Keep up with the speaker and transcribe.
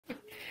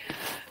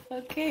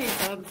Okay,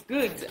 sounds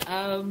good.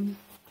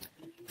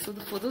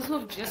 For those who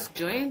have just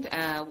joined,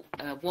 a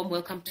warm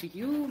welcome to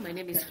you. My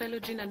name is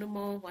Felogene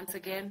Anumo, once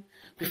again,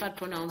 preferred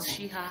pronouns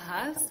she, her,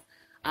 hers.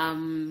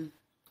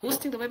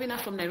 Hosting the webinar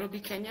from Nairobi,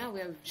 Kenya,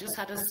 where we've just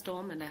had a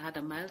storm and I had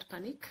a mild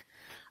panic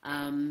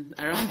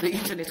around the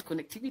internet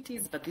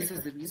connectivities, but this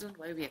is the reason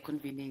why we are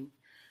convening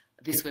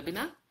this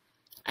webinar.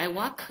 I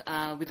work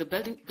with the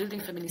Building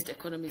Feminist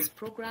Economies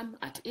program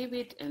at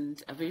AWID,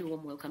 and a very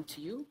warm welcome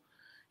to you.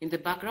 In the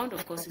background,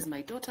 of course, is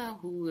my daughter,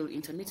 who will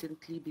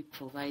intermittently be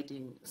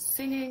providing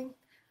singing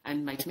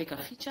and might make a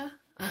feature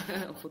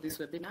for this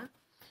webinar.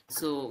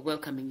 So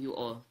welcoming you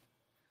all.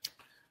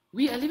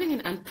 We are living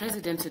in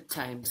unprecedented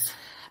times.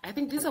 I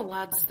think these are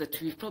words that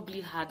we've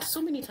probably heard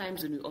so many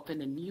times when we open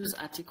a news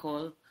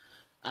article,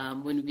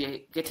 when we are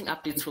getting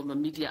updates from a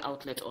media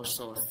outlet or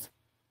source.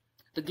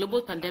 The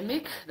global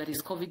pandemic, that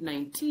is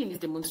COVID-19, is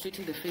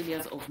demonstrating the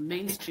failures of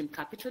mainstream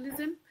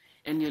capitalism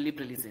and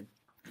neoliberalism.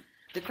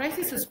 The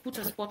crisis has put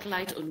a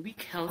spotlight on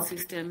weak health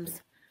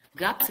systems,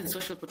 gaps in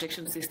social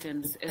protection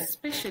systems,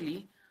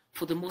 especially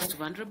for the most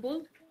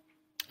vulnerable,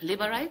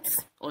 labor rights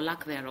or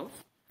lack thereof,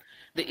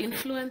 the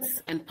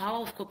influence and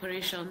power of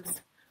corporations,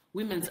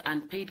 women's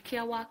unpaid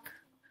care work,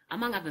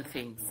 among other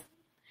things.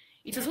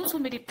 It has also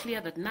made it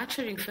clear that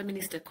nurturing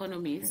feminist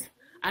economies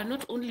are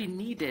not only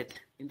needed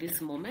in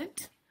this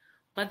moment,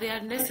 but they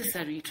are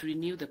necessary to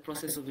renew the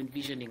process of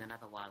envisioning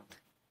another world.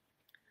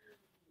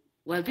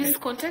 While this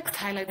context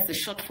highlights the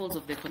shortfalls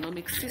of the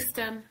economic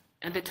system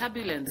and the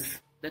turbulence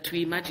that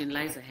we imagine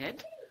lies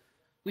ahead,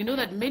 we know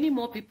that many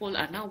more people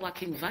are now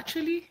working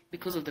virtually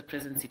because of the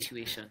present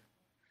situation.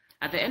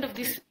 At the end of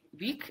this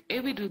week,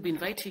 AWID will be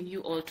inviting you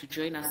all to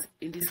join us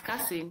in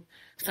discussing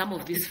some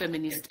of these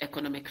feminist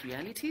economic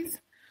realities.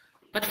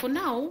 But for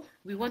now,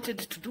 we wanted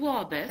to do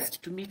our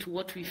best to meet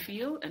what we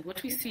feel and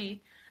what we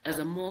see as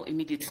a more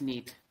immediate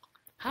need.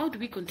 How do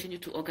we continue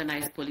to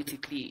organize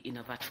politically in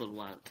a virtual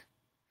world?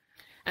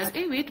 As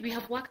AWID, we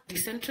have worked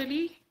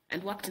decentrally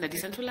and worked in a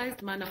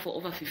decentralized manner for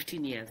over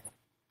 15 years,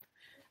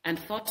 and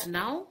thought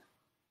now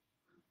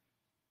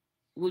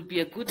would be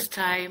a good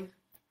time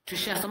to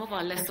share some of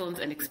our lessons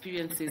and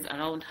experiences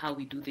around how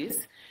we do this,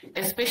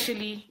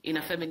 especially in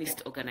a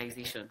feminist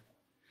organization.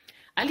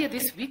 Earlier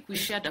this week, we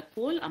shared a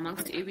poll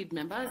amongst AWID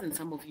members and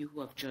some of you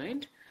who have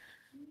joined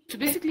to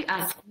basically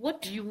ask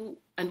what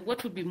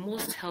would be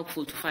most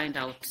helpful to find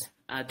out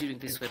during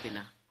this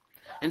webinar.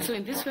 And so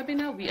in this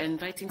webinar, we are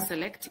inviting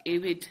select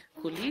AWID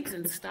colleagues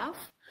and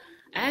staff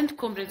and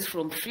comrades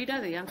from FRIDA,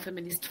 the Young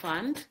Feminist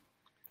Fund,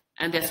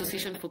 and the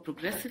Association for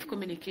Progressive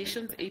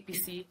Communications,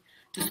 APC,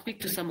 to speak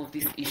to some of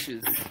these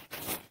issues.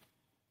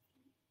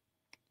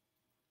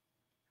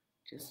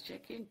 Just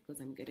checking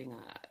because I'm getting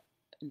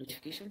a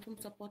notification from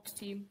support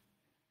team.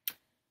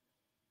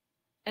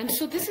 And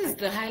so this is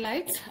the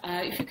highlights.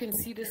 If you can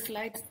see the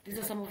slides, these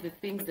are some of the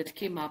things that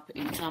came up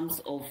in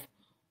terms of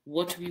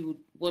what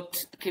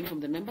came from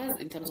the members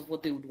in terms of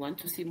what they would want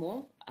to see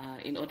more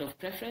in order of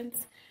preference.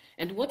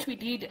 And what we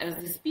did as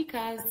the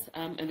speakers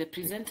and the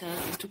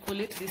presenters is to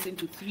collate this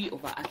into 3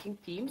 overarching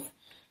themes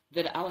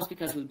that our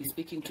speakers will be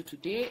speaking to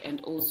today, and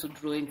also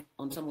drawing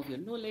on some of your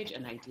knowledge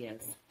and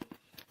ideas.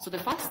 So the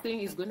first thing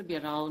is going to be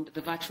around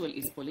the virtual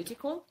is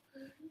political.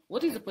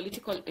 What is the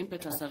political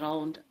impetus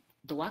around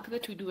the work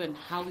that we do and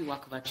how we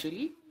work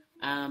virtually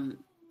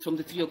from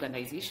the 3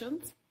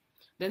 organizations?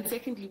 Then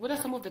secondly, what are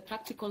some of the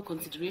practical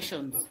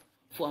considerations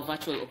for a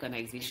virtual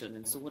organization?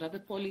 And so what are the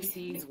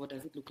policies, what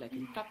does it look like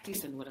in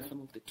practice, and what are some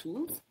of the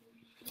tools?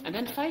 And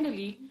then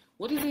finally,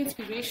 what is the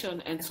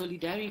inspiration and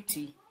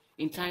solidarity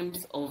in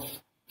times of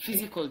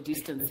physical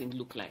distancing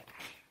look like?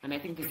 And I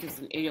think this is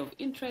an area of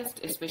interest,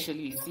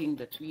 especially seeing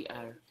that we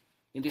are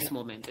in this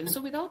moment. And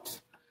so without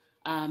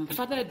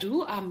further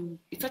ado,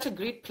 it's such a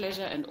great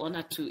pleasure and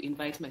honor to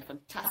invite my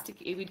fantastic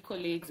AWID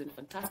colleagues and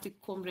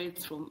fantastic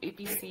comrades from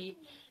APC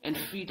and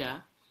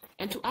FRIDA,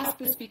 and to ask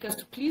the speakers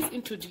to please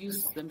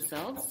introduce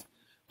themselves,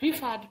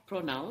 preferred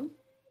pronoun,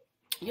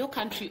 your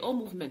country or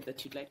movement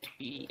that you'd like to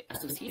be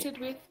associated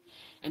with,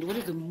 and what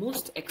is the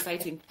most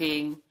exciting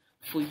thing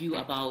for you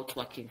about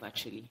working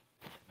virtually.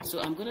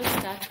 So I'm going to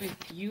start with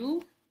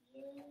you,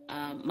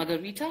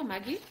 Margarita,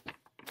 Maggie.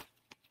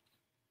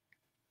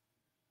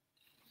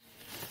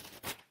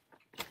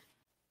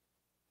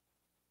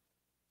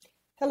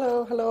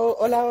 Hello, hola,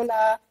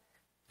 hola,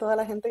 toda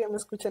la gente que me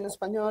escucha en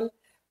español.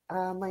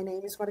 My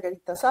name is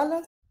Margarita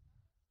Salas.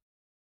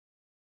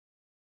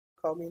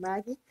 Call me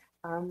Maggie.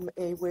 I'm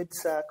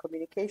AWID's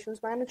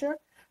communications manager.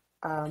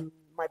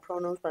 My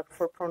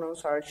preferred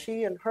pronouns are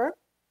she and her.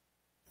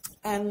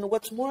 And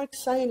what's more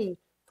exciting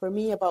for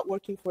me about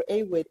working for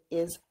AWID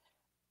is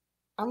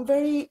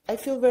I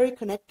feel very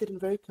connected and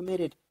very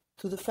committed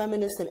to the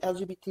feminist and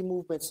LGBT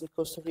movements in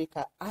Costa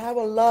Rica. I have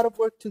a lot of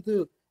work to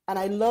do. And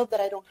I love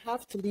that I don't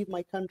have to leave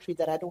my country,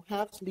 that I don't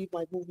have to leave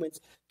my movements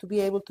to be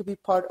able to be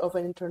part of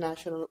an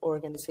international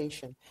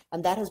organization.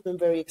 And that has been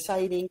very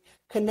exciting,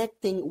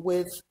 connecting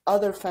with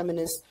other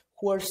feminists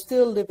who are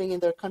still living in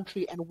their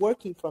country and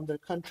working from their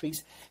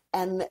countries,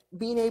 and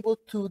being able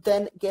to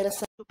then get a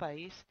sense of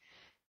país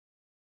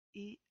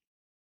y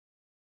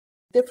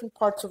different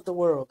parts of the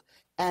world,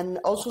 and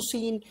also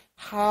seeing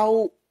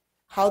how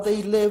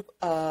they live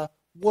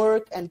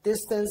work and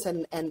distance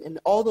and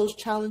all those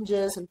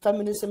challenges and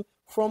feminism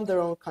from their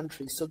own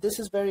countries. So this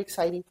is very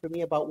exciting for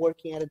me about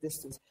working at a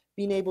distance,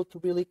 being able to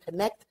really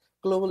connect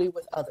globally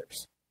with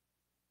others.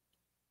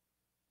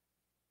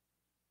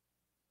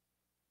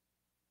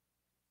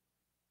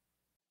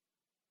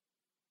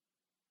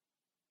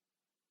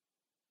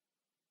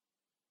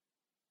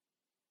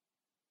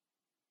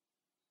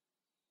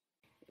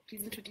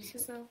 Please introduce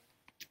yourself.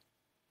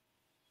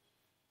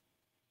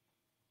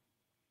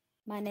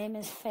 My name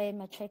is Faye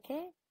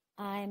Macheke.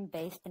 I'm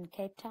based in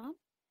Cape Town.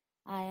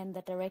 I am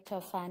the Director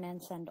of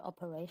Finance and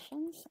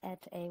Operations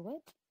at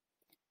AWID.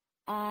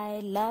 I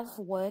love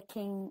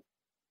working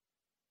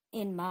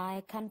in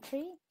my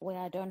country where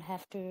I don't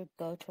have to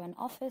go to an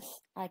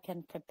office. I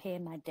can prepare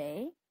my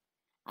day.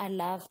 I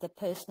love the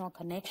personal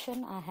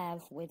connection I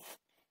have with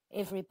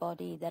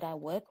everybody that I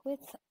work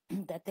with,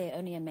 that they're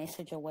only a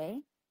message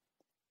away.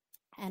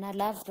 And I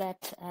love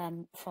that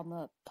from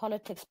a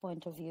politics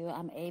point of view,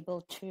 I'm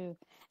able to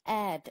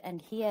add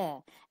and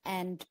hear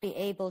and be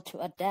able to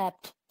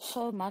adapt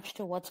so much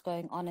to what's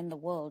going on in the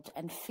world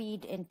and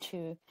feed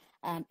into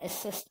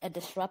a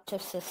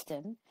disruptive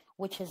system,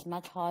 which is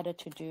much harder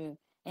to do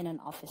in an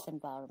office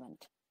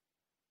environment.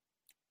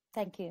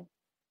 Thank you.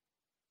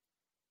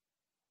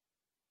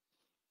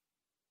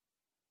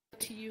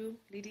 To you,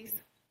 ladies.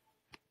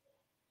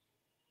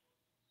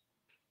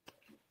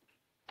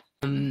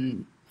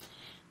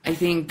 I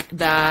think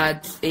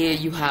that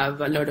you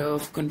have a lot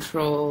of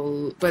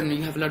control. Well,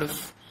 you have a lot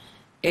of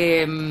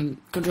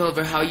control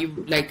over how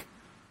you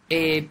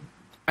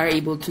are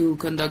able to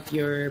conduct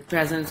your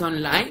presence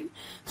online.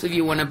 So if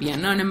you want to be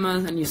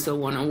anonymous and you still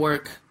want to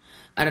work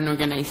at an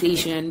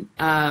organization,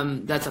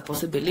 that's a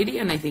possibility.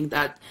 And I think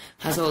that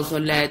has also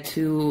led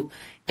to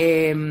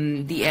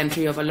the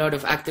entry of a lot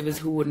of activists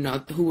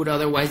who would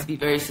otherwise be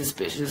very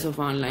suspicious of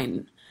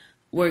online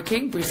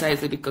working,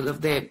 precisely because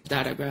of the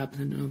data grabs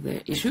and of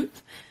the issues.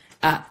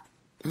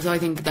 So I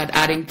think that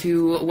adding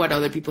to what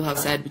other people have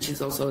said, which is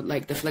also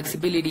like the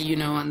flexibility,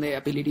 and the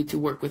ability to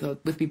work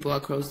with people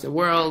across the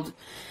world,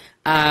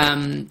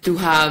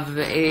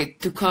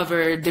 to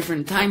cover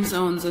different time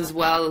zones as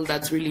well.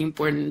 That's really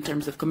important in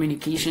terms of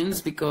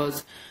communications,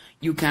 because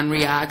you can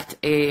react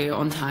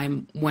on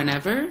time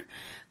whenever.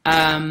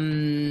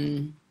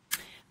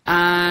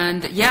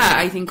 And yeah,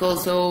 I think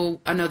also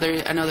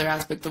another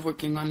aspect of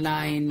working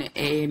online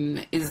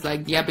is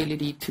like the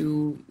ability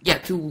to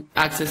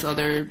access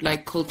other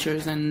like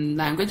cultures and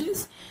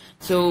languages.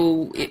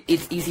 So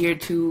it's easier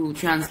to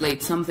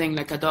translate something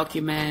like a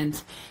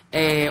document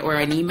or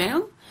an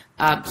email.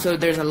 So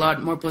there's a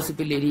lot more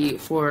possibility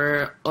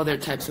for other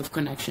types of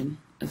connection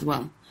as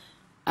well.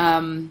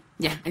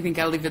 Yeah, I think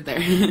I'll leave it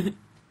there.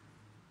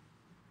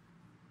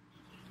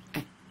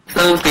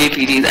 Sounds great,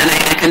 ladies. And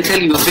I can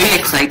tell you were very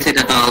excited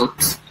about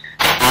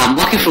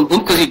working from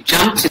home because you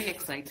jumped. Very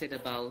excited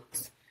about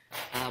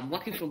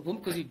working from home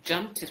because you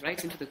jumped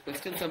right into the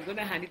question. So I'm going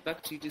to hand it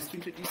back to you just to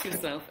introduce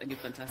yourself and your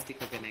fantastic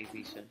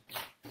organization.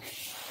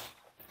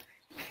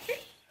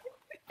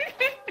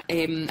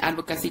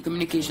 Advocacy,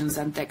 Communications,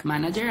 and Tech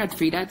Manager at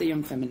FRIDA, the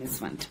Young Feminist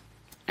Fund.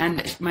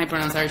 And my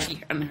pronouns are she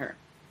and her.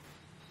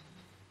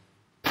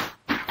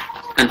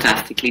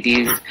 Fantastic,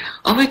 ladies.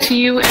 Over to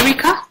you,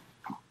 Erika.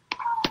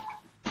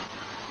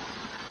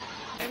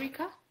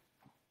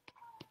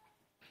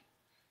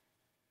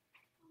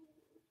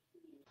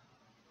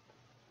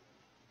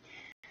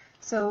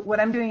 So what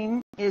I'm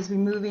doing is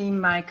removing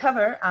my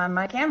cover on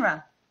my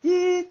camera.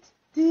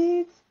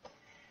 Because,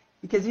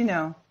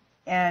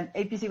 and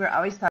APC, we're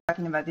always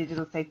talking about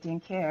digital safety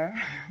and care,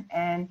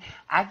 and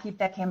I keep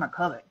that camera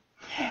covered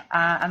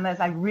unless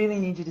I really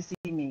need you to see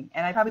me.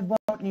 And I probably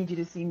won't need you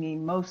to see me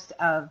most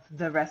of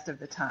the rest of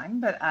the time,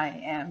 but I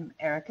am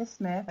Erika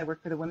Smith. I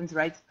work for the Women's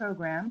Rights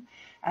Program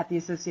at the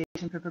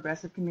Association for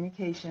Progressive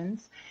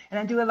Communications, and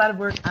I do a lot of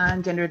work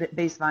on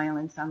gender-based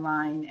violence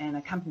online and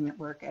accompaniment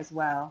work as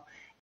well.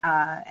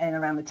 And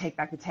around the Take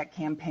Back the Tech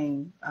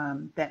campaign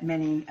that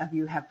many of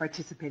you have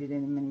participated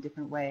in many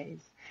different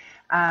ways.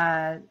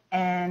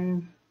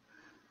 And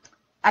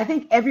I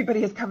think everybody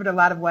has covered a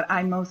lot of what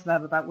I most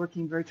love about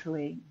working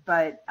virtually,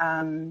 but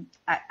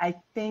I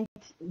think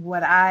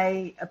what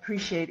I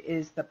appreciate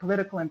is the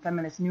political and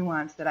feminist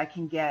nuance that I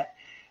can get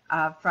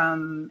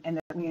from, and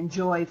that we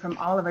enjoy from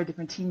all of our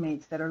different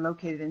teammates that are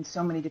located in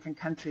so many different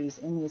countries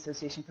in the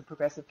Association for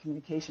Progressive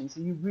Communication.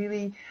 So you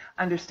really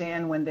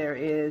understand when there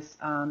is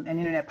an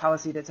internet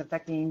policy that's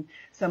affecting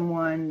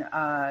someone,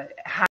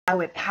 how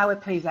it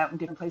plays out in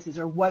different places,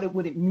 or what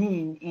would it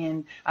mean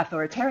in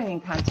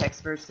authoritarian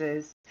context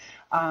versus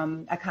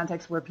a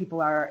context where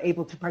people are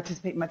able to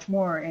participate much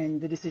more in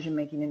the decision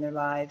making in their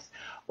lives,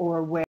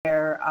 or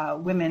where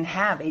women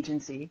have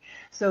agency.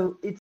 So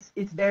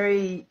it's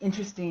very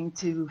interesting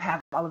to have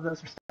all of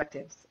those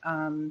perspectives.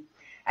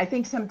 I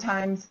think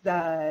sometimes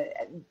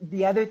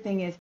the other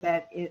thing is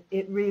that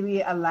it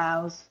really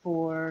allows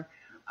for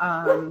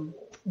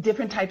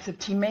different types of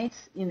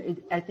teammates.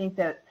 I think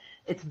that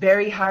it's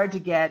very hard to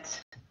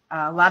get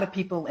a lot of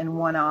people in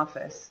one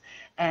office,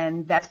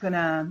 and that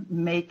can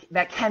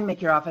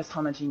make your office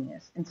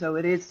homogeneous. And so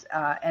it is,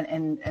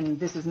 and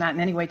this is not in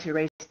any way to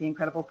erase the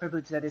incredible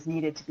privilege that is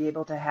needed to be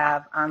able to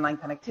have online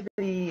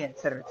connectivity, et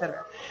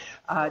cetera,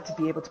 to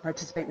be able to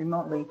participate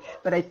remotely.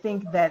 But I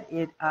think that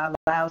it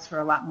allows for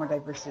a lot more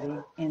diversity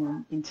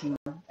in team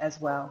as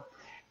well.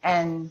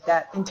 And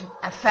that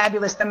a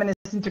fabulous feminist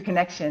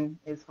interconnection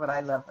is what I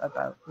love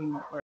about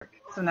remote work.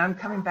 So now I'm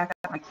coming back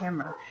at my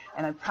camera,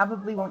 and I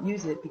probably won't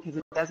use it because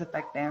it does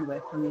affect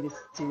bandwidth for me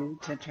to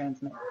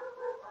transmit.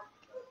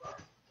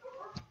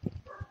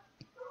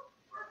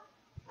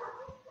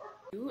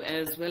 You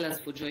as well as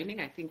for joining.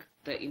 I think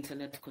the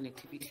internet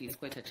connectivity is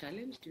quite a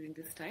challenge during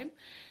this time,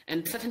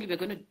 and certainly we're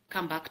going to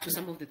come back to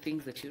some of the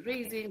things that you're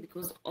raising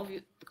because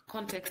the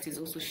context is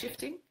also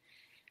shifting.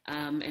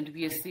 And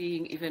we are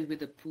seeing, even with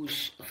the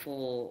push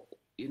for,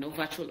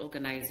 virtual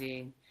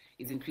organizing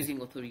is increasing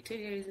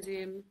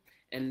authoritarianism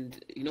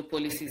and,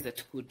 policies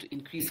that could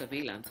increase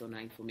surveillance on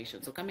our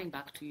information. So coming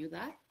back to you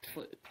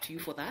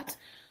for that.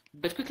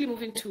 But quickly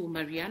moving to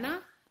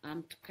Mariana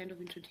to kind of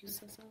introduce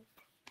herself.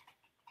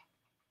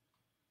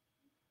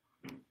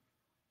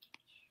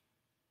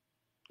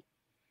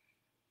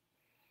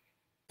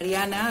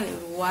 Mariana,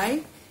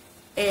 why?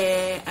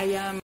 I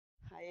am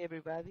Hi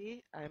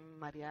everybody, I'm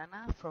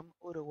Mariana from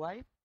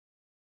Uruguay.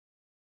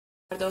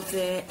 Part of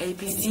the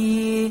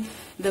APC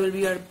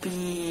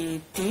WRP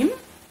team.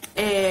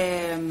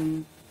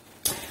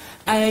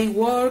 I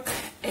work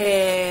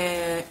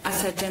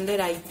as a gender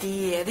IT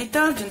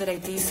editor. Gender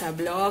IT is a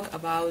blog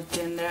about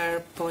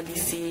gender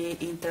policy,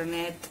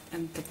 internet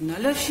and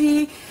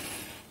technology.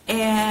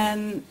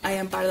 And I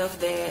am part of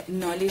the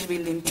knowledge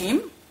building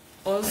team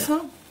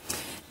also.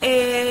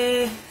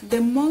 The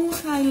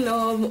most I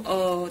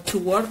love to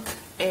work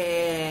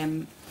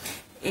in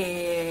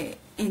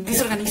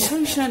this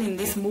organization, in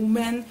this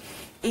movement,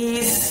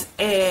 is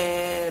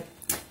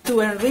to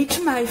enrich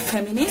my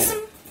feminism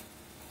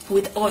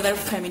with other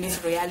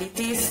feminist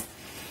realities.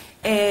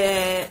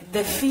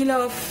 The field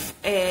of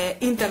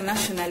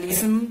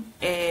internationalism,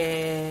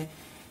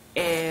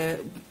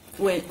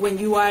 when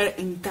you are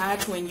in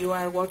touch, when you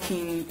are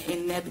working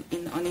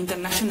on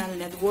international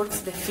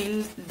networks, the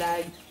field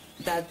that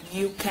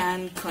you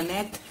can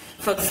connect,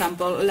 for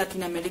example,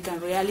 Latin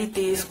American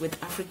realities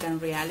with African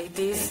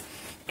realities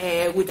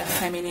with a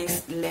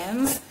feminist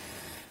lens.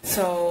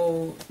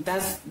 So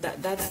that's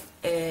that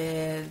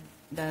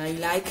I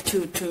like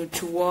to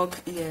work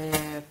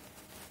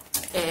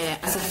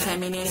as a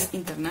feminist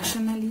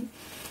internationally.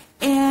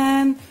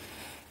 And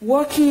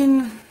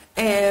working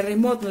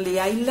remotely,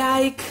 I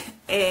like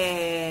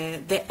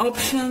the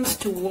options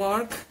to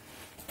work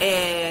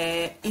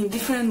in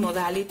different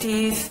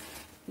modalities,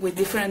 with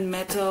different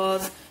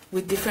methods,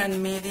 with different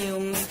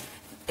mediums.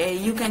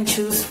 You can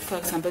choose, for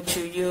example,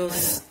 to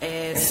use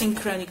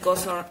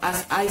synchronicous or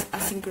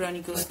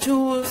asynchronous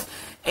tools.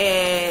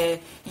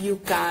 You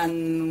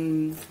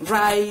can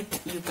write,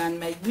 you can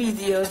make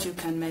videos, you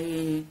can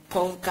make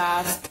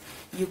podcasts,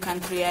 you can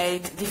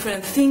create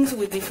different things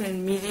with different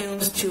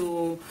mediums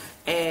to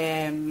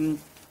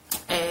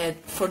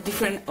for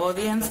different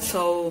audience.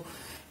 So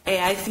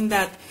I think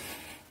that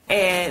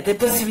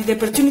the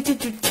opportunity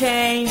to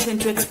change and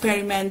to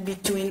experiment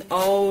between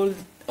all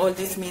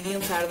these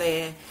mediums are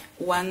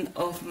one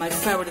of my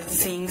favorite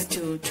things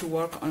to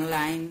work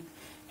online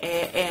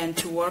and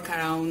to work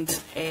around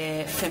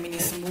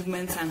feminist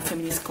movements and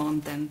feminist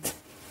content.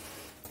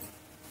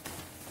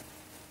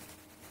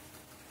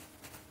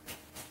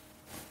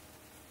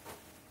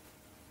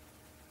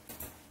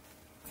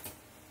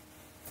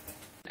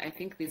 I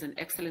think there's an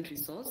excellent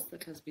resource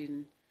that has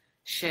been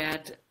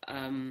shared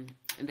in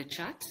the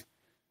chat.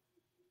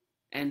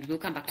 And we'll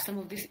come back to some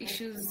of these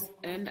issues.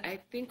 And I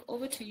think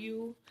over to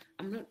you.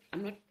 I'm not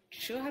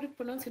sure how to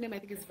pronounce your name. I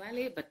think it's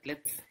Vale, but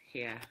let's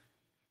hear.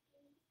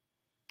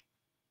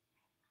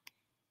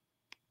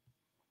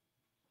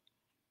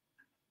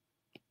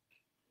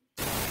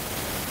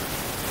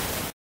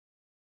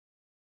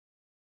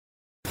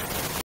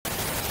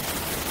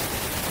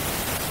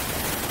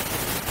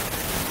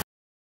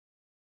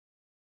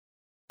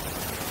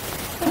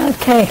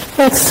 Okay,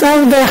 let's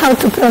solve the how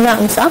to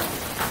pronounce, huh?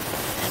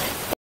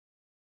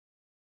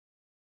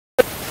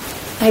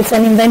 It's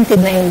an invented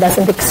name,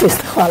 doesn't exist,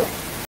 Hvale.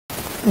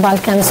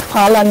 Balkans,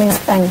 Hvale means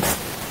thanks.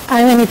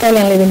 I'm an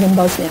Italian living in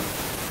Bosnia,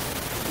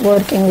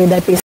 working with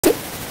IPC.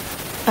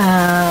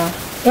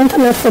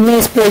 Internet for me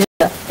is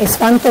pleasure, it's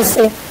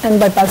fantasy and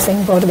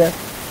bypassing border.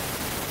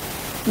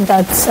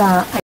 That's,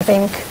 I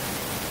think,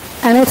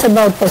 and it's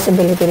about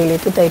possibility really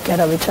to take care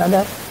of each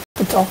other,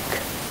 to talk.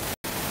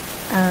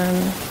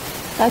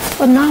 That's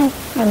for now.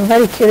 I'm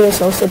very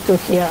curious also to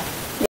hear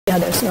the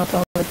others, not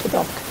only to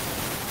talk,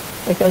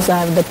 because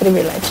I have the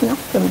privilege now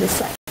from this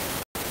side.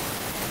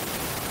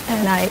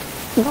 And I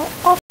go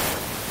off.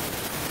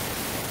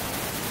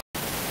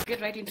 Get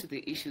right into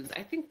the issues.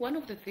 I think one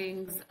of the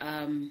things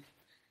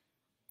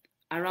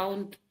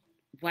around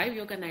why we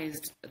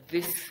organized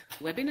this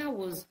webinar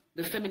was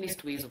the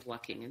feminist ways of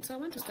working. And so I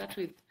want to start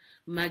with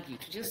Maggie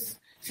to just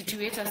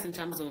situate us in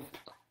terms of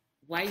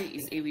why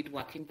is AWID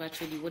working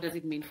virtually? What does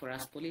it mean for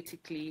us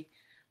politically?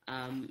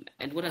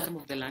 And what are some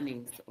of the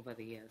learnings over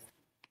the years?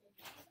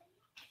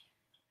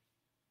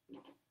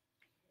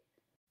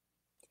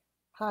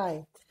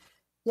 Hi.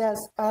 Yes,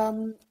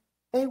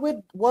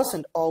 AWID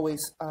wasn't always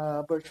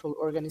a virtual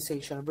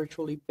organization, a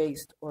virtually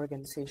based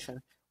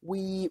organization.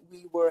 We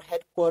were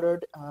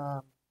headquartered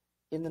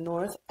in the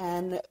north,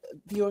 and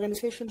the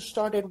organization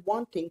started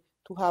wanting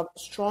to have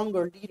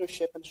stronger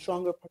leadership and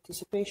stronger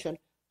participation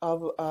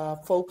of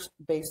folks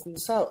based in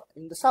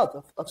the south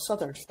of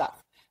southern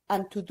staff.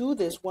 And to do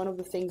this, one of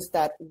the things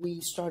that we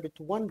started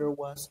to wonder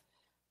was,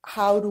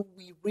 how do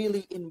we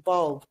really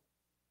involve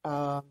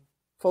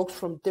folks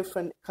from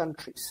different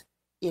countries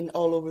in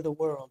all over the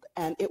world?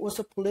 And it was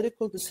a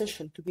political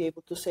decision to be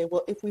able to say,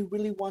 well, if we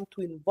really want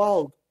to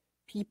involve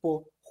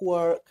people who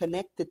are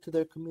connected to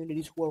their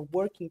communities, who are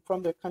working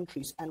from their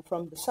countries and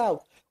from the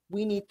South,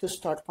 we need to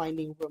start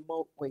finding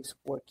remote ways of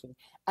working.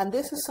 And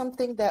this is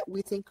something that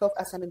we think of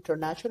as an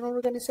international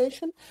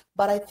organization,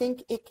 but I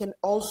think it can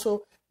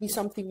also be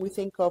something we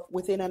think of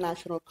within a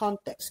national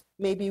context.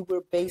 Maybe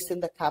we're based in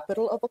the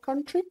capital of a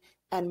country,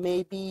 and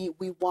maybe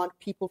we want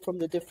people from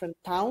the different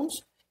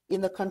towns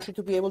in the country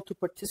to be able to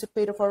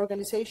participate of our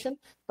organization,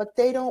 but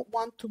they don't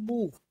want to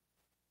move.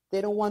 They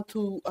don't want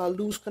to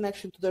lose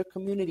connection to their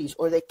communities,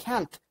 or they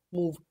can't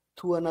move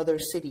to another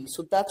city.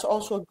 So that's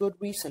also a good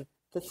reason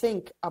to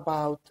think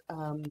about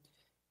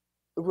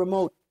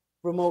remote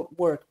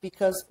work,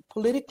 because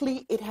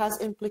politically it has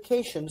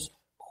implications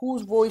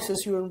whose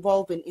voices you're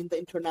involved in the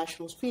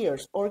international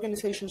spheres.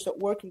 Organizations that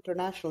work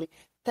internationally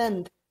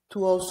tend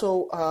to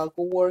also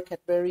go work at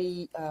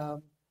very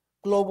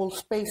global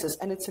spaces,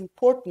 and it's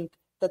important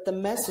that the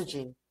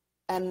messaging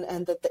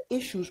and that the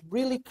issues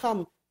really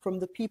come from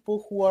the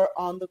people who are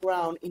on the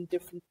ground in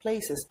different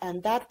places.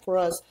 And that, for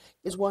us,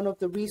 is one of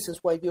the reasons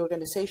why the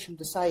organization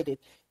decided,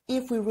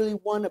 if we really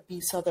want to be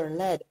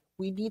Southern-led,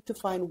 we need to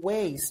find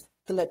ways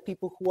to let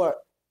people who are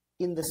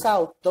in the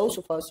South, those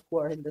of us who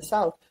are in the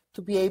South,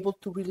 to be able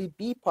to really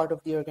be part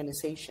of the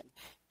organization.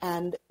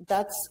 And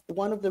that's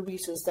one of the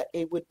reasons that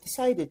AWID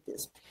decided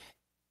this.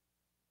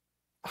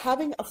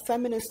 Having a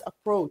feminist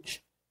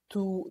approach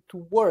to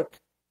work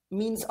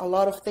means a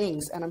lot of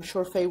things, and I'm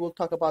sure Faye will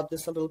talk about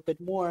this a little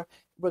bit more,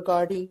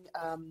 regarding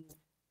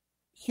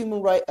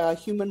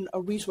human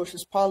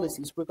resources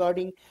policies,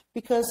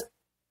 because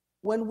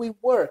when we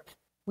work,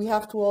 we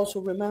have to also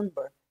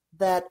remember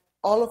that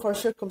all of our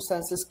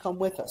circumstances come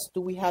with us.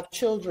 Do we have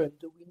children?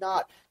 Do we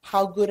not?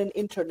 How good an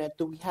internet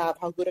do we have?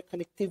 How good a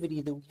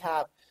connectivity do we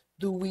have?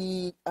 Do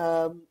we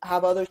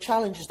have other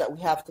challenges that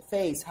we have to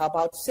face? How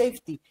about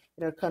safety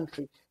in our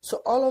country?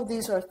 So all of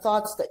these are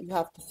thoughts that you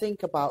have to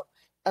think about,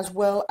 as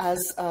well as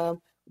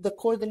the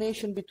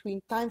coordination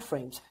between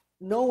timeframes,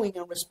 knowing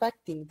and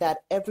respecting that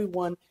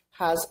everyone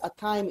has a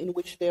time in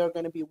which they are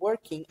going to be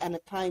working and a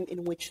time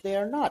in which they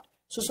are not.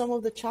 So some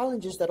of the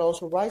challenges that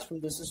also rise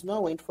from this is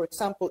knowing, for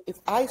example, if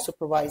I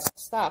supervise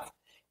staff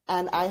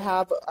and I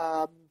have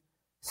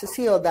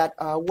Cecile that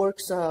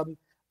works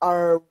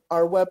our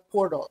web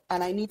portal,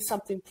 and I need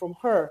something from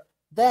her,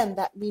 then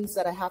that means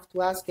that I have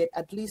to ask it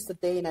at least a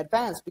day in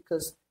advance,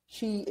 because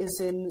she is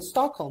in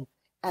Stockholm.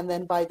 And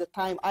then by the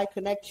time I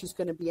connect, she's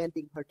going to be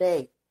ending her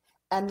day.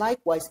 And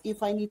likewise,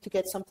 if I need to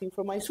get something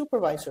from my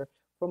supervisor,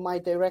 from my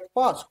direct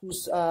boss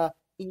who's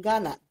in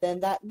Ghana, then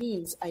that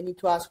means I need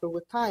to ask her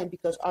with time,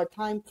 because our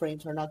time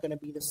frames are not going to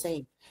be the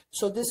same.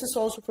 So this is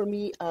also for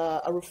me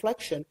a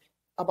reflection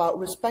about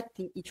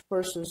respecting each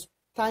person's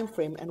time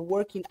frame and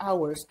working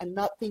hours, and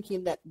not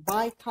thinking that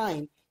my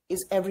time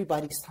is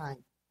everybody's time.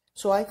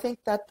 So I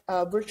think that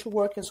virtual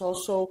work has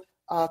also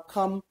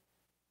come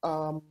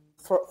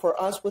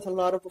for us with a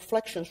lot of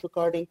reflections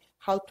regarding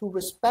how to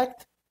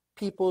respect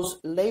people's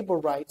labor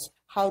rights,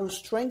 how to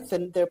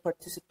strengthen their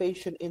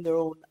participation in their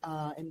own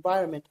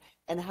environment,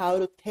 and how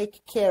to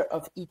take care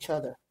of each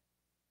other.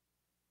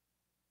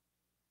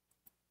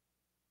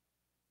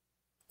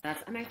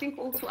 And I think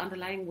also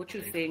underlying what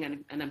you're saying,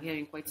 and I'm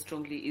hearing quite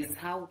strongly, is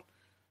how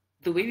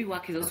the way we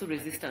work is also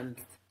resistant,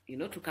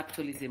 to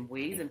capitalism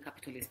ways and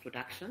capitalist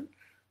production,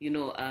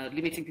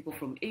 limiting people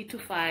from 8 to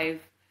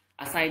 5,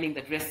 assigning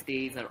that rest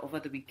days are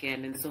over the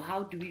weekend. And so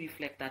how do we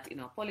reflect that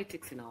in our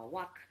politics, in our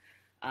work,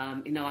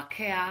 in our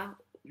care?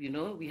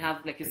 We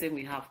have, like you're saying,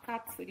 we have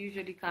cats that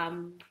usually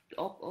come,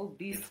 all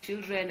these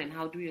children, and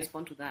how do we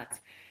respond to that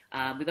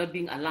without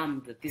being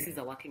alarmed that this is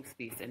a working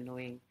space, and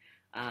knowing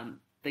that,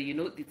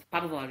 it's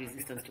part of our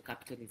resistance to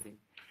capitalism.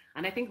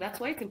 And I think that's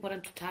why it's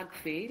important to tag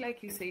Faye,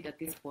 like you said, at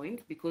this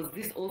point, because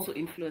this also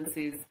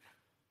influences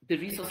the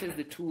resources,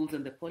 the tools,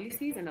 and the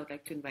policies. And I'd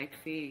like to invite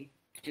Faye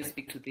to just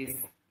speak to this.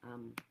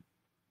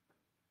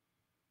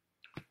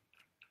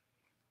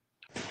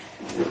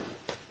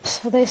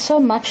 So there's so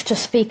much to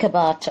speak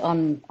about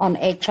on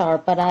HR,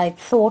 but I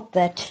thought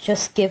that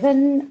just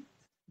given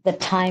the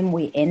time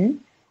we're in,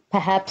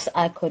 perhaps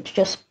I could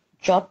just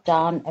jot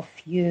down a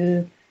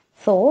few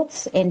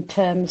thoughts in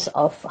terms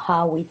of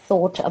how we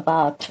thought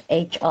about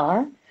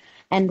HR.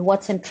 And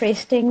what's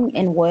interesting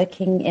in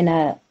working in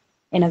a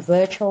in a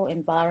virtual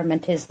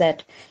environment is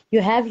that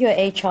you have your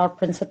HR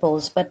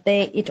principles, but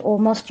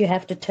you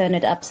have to turn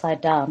it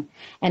upside down.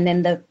 And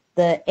then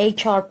the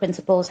HR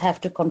principles have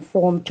to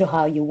conform to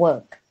how you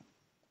work.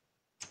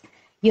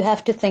 You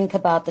have to think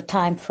about the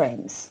time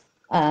frames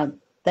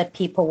that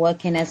people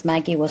work in, as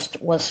Maggie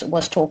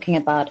was talking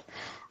about.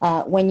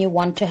 When you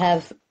want to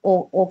have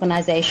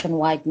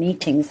organization-wide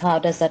meetings, how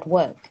does that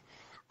work?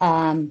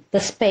 The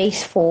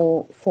space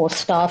for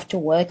staff to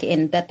work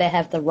in, that they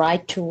have the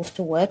right tools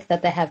to work,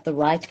 that they have the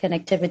right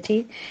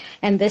connectivity.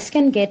 And this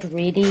can get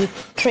really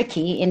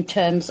tricky in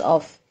terms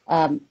of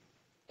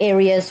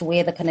areas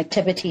where the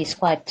connectivity is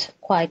quite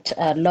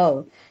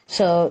low.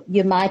 So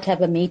you might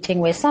have a meeting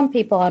where some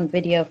people are on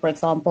video, for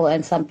example,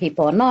 and some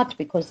people are not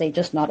because they're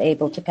just not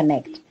able to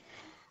connect.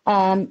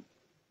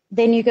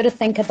 Then you've got to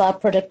think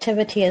about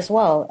productivity as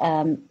well,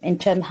 in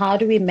terms how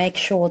do we make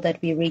sure that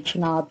we're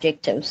reaching our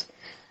objectives?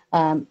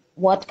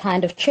 What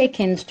kind of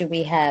check-ins do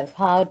we have?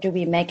 How do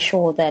we make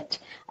sure that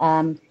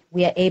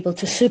we are able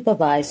to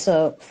supervise?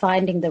 So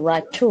finding the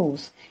right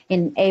tools.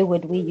 In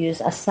AWID, we use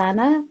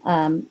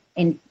Asana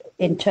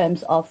in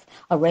terms of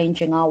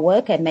arranging our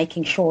work and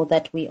making sure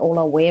that we're all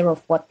aware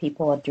of what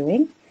people are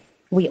doing.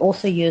 We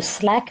also use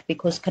Slack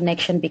because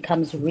connection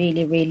becomes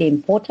really, really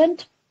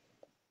important.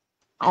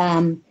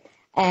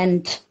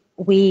 And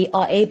we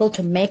are able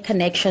to make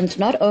connections,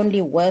 not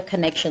only work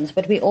connections,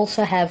 but we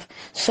also have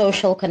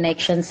social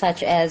connections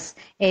such as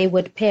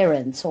AWID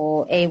parents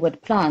or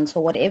AWID plants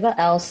or whatever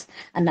else,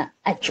 and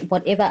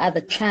whatever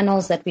other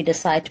channels that we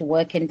decide to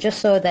work in, just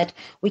so that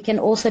we can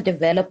also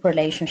develop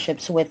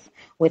relationships with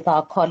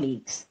our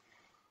colleagues.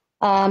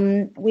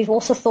 We've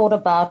also thought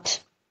about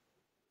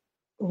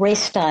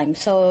rest time.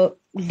 So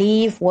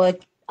leave work.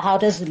 How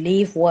does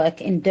leave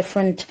work in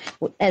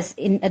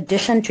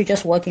addition to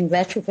just working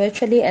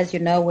virtually? As you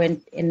know, we're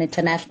in an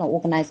international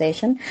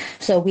organization.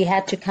 So we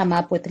had to come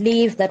up with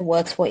leave that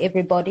works for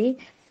everybody.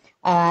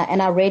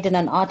 And I read in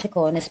an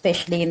article, and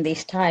especially in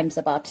these times,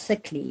 about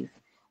sick leave,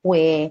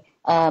 where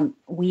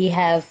we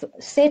have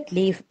set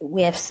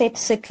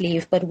sick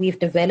leave, but we've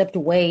developed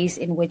ways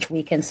in which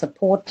we can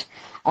support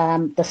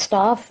the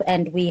staff.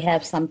 And we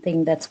have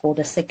something that's called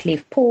a sick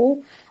leave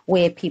pool,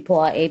 where people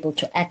are able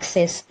to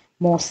access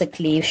more sick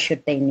leave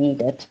should they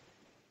need it.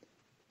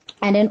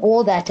 And in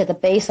all that, at the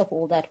base of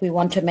all that, we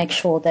want to make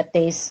sure that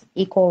there's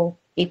equal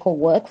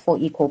work for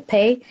equal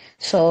pay.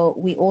 So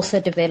we've also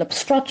developed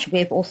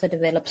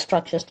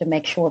structures to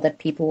make sure that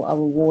people are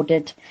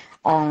rewarded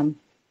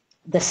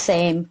the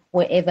same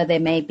wherever they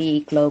may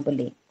be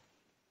globally.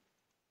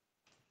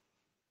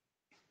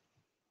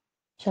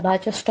 Should I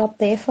just stop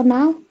there for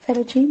now,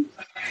 Felogene?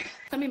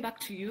 Coming back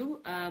to you,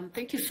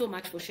 thank you so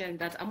much for sharing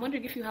that. I'm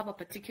wondering if you have a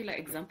particular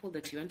example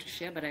that you want to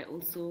share, but I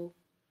also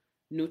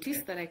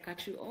noticed that I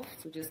cut you off.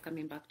 So just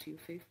coming back to you,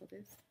 Faye, for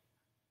this.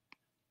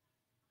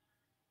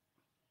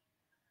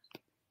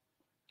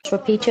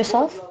 Repeat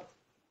yourself.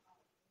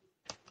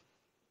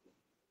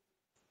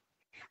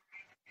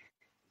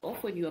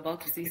 Off when you were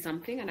about to say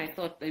something, and I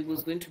thought I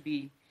was going to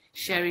be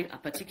sharing a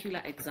particular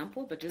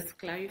example, but just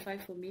clarify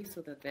for me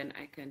so that then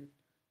I can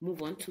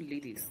move on to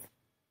Ledys.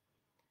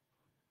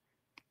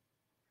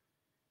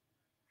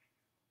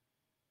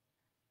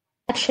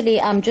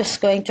 Actually, I'm just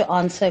going to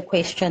answer a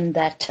question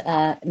that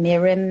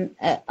Miriam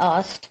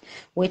asked,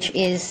 which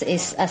is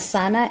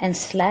Asana and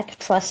Slack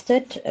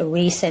trusted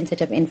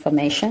re-sensitive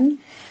information?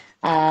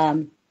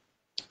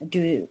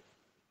 Do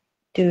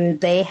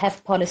they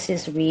have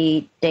policies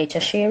re-data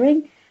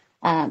sharing?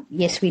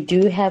 Yes, we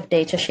do have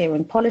data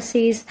sharing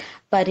policies,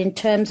 but in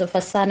terms of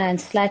Asana and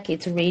Slack,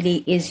 it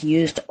really is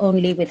used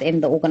only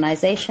within the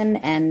organization,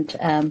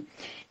 and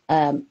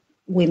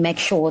we make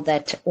sure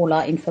that all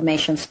our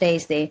information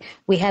stays there.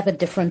 We have a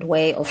different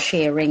way of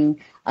sharing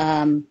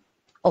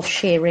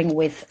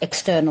with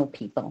external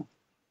people.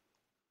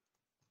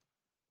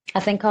 I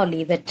think I'll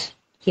leave it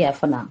here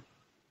for now.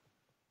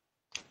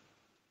 I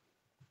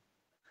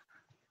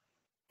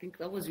think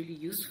that was really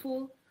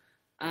useful.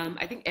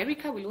 I think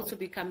Erika will also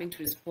be coming to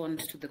respond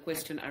to the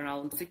question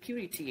around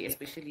security,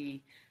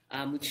 especially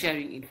with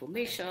sharing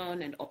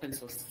information and open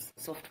source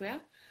software.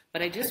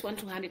 But I just want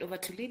to hand it over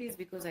to Ledys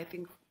because I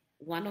think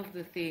one of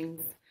the things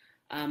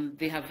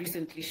they have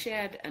recently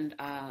shared and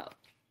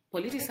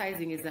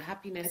politicizing is the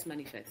happiness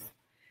manifest.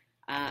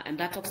 And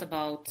that talks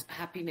about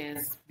happiness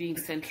being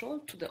central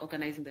to the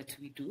organizing that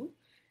we do.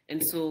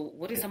 And so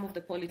what is some of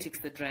the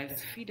politics that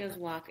drives FRIDA's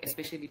work,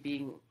 especially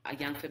being a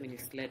young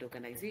feminist-led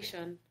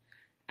organization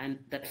and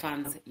that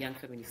funds young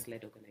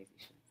feminist-led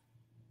organizations?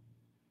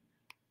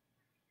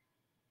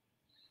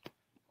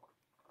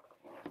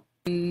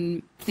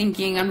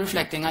 Thinking and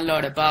reflecting a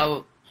lot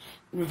about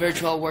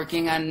virtual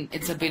working and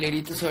its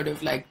ability to sort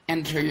of like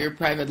enter your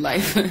private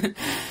life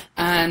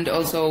and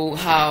also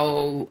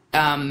how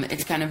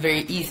it's kind of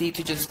very easy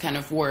to just kind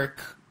of work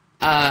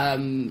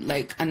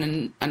like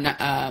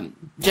a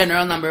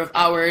general number of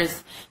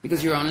hours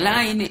because you're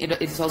online.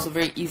 It's also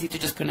very easy to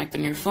just connect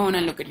on your phone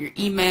and look at your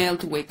email,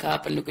 to wake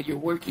up and look at your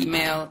work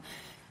email.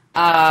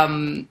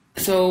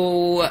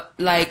 So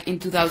like in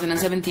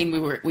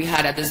 2017, we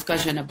had a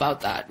discussion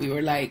about that. We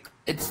were like,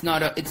 it's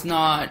not a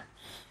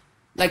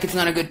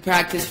good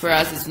practice for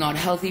us. It's not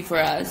healthy for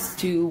us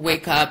to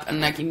wake up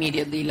and like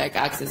immediately like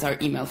access our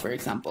email, for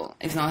example.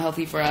 It's not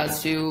healthy for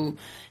us to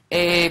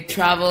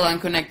travel and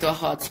connect to a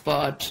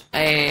hotspot.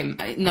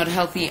 Not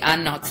healthy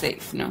and not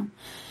safe, no?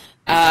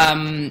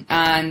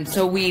 And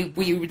so we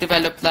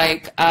developed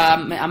like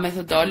a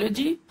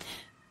methodology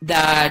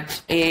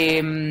that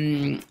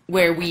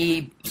where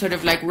we sort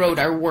of like wrote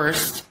our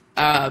worst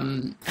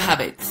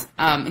habits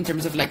in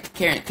terms of like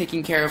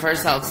taking care of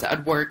ourselves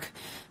at work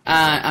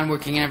and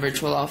working in a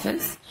virtual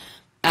office.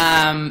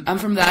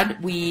 And from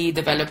that, we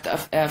developed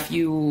a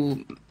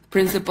few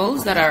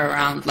principles that are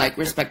around like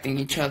respecting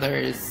each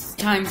other's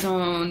time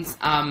zones.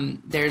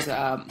 There's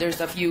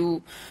a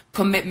few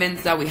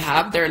commitments that we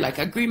have. They're like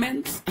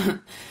agreements.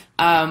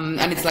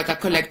 And it's like a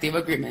collective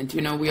agreement,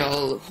 you know, we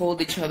all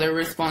hold each other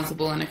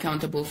responsible and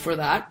accountable for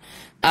that.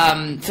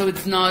 So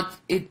it's not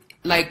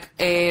like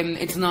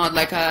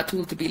a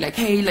tool to be like,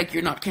 hey, like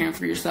you're not caring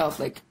for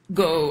yourself, like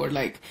go, or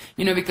like,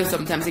 you know, because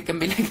sometimes it can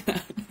be like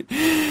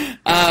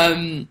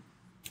that.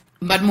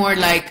 But more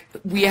like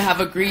we have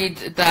agreed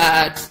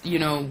that, you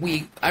know,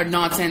 we are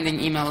not sending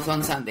emails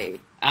on Sunday,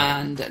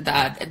 and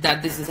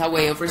that this is a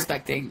way of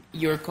respecting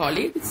your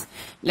colleagues,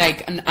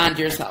 like, and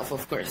yourself,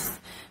 of course.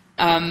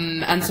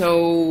 And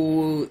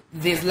so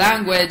this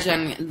language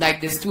and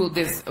like this tool,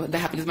 the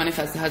Happiness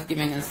Manifesto has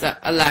given us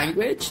a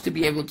language to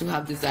be able to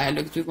have these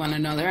dialogues with one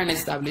another and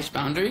establish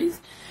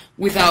boundaries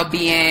without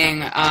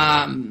being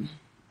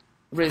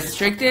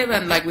restrictive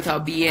and like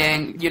without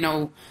being, you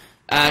know,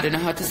 I don't know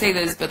how to say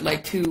this, but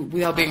like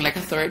without being like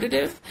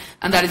authoritative.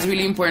 And that is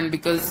really important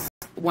because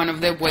one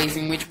of the ways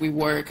in which we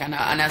work and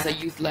as a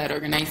youth-led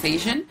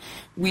organization,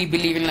 we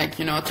believe in like,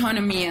 you know,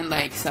 autonomy and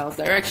like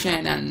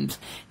self-direction, and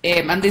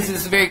this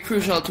is very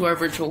crucial to our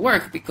virtual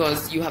work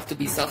because you have to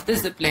be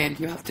self-disciplined,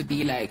 you have to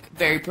be like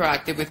very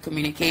proactive with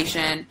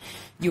communication,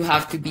 you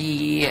have to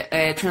be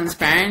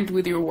transparent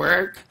with your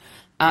work.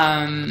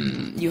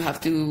 You have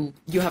to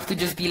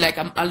just be like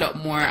a lot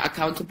more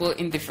accountable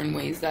in different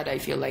ways that I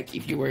feel like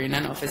if you were in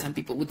an office and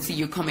people would see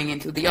you coming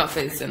into the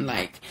office and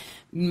like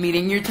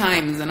meeting your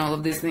times and all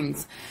of these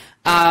things.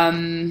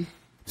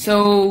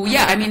 So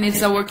yeah, I mean,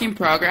 it's a work in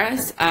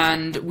progress,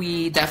 and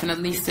we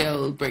definitely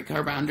still break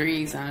our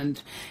boundaries,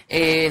 and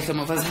some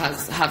of us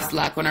have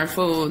Slack on our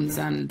phones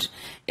and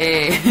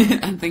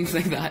and things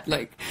like that.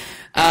 Like,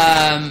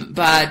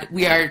 but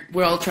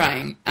we're all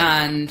trying,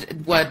 and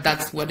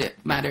that's what it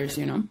matters,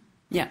 you know.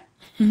 Yeah.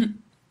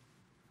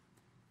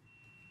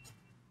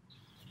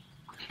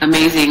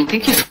 Amazing.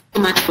 Thank you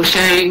so much for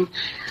sharing.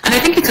 And I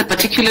think it's a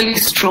particularly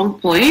strong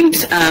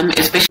point,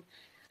 especially.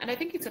 And I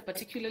think it's a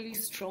particularly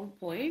strong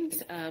point,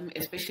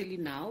 especially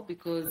now,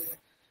 because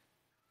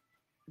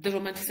the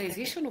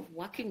romanticization of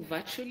working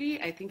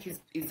virtually, I think,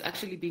 is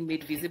actually being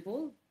made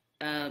visible,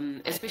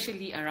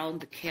 especially around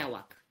the care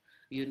work,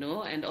 you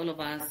know, and all of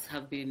us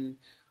have been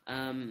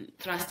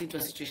thrust into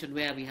a situation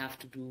where we have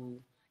to do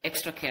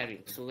extra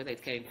caring. So whether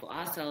it's caring for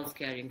ourselves,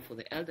 caring for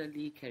the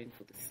elderly, caring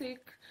for the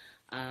sick,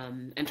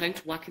 and trying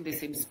to work in the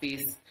same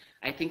space,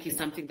 I think is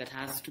something that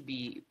has to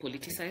be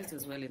politicized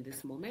as well in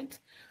this moment.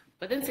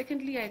 But then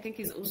secondly, I think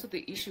is also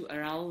the issue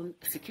around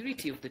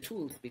security of the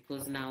tools,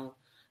 because now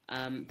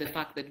the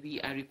fact that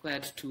we are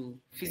required to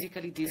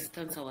physically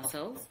distance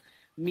ourselves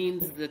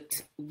means that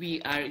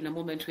we are in a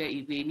moment where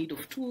we're in need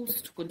of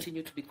tools to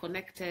continue to be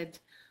connected,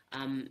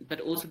 but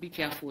also be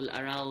careful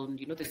around,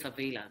 you know, the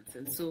surveillance.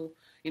 And so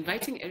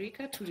inviting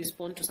Erika to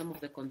respond to some of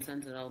the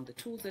concerns around the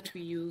tools that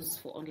we use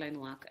for online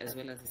work, as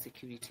well as the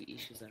security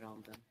issues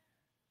around them.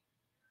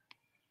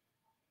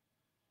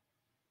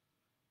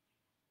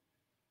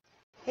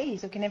 Hey,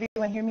 so can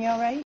everyone hear me all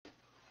right?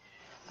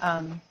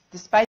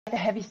 Despite the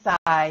heavy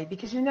sigh,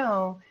 because you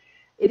know,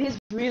 it is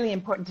really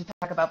important to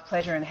talk about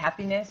pleasure and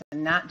happiness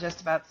and not just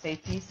about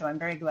safety. So I'm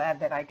very glad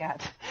that I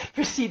got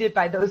preceded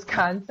by those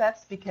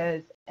concepts,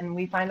 because, and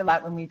we find a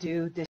lot when we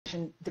do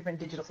different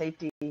digital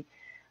safety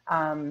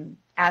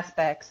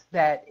aspects,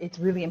 that it's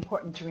really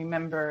important to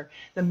remember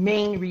the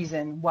main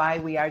reason why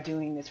we are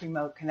doing this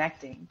remote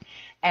connecting.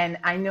 And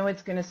I know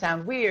it's going to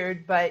sound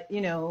weird, but you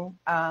know,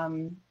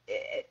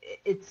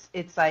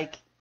 it's like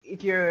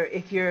if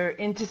you're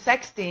into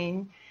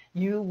sexting,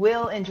 you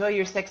will enjoy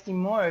your sexting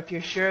more if you're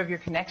sure of your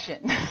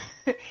connection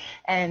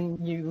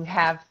and you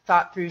have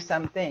thought through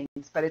some things.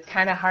 But it's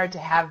kind of hard to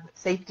have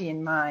safety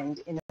in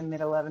mind in the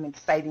middle of an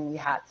excitingly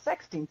hot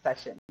sexting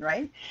session,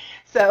 right?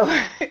 So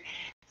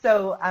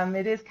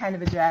it is kind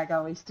of a drag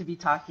always to be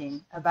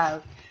talking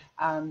about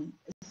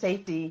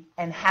safety,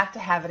 and have to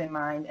have it in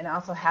mind, and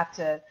also have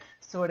to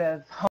sort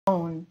of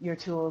hone your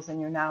tools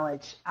and your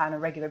knowledge on a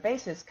regular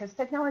basis, because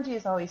technology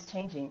is always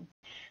changing.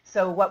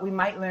 So what we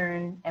might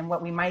learn and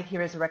what we might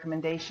hear as a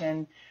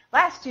recommendation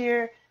last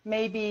year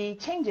maybe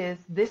changes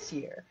this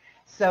year.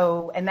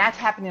 So, and that's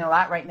happening a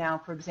lot right now,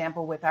 for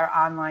example, with our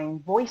online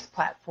voice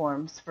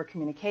platforms for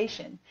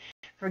communication.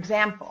 For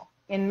example,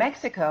 in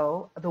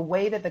Mexico, the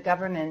way that the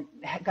government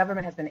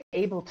has been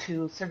able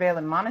to surveil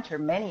and monitor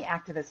many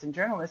activists and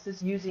journalists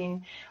is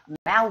using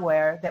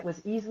malware that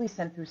was easily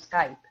sent through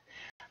Skype.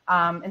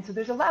 And so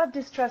there's a lot of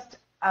distrust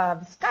of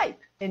Skype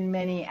in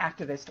many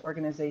activist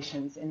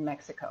organizations in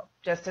Mexico,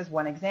 just as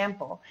one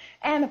example.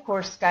 And of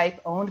course, Skype,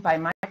 owned by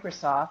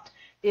Microsoft,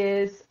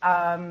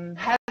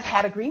 has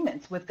had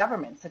agreements with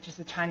governments, such as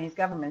the Chinese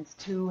governments,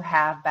 to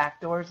have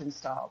backdoors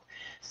installed.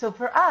 So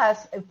for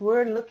us, if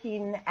we're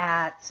looking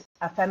at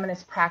a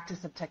feminist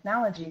practice of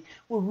technology,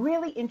 we're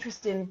really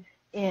interested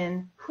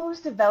in who's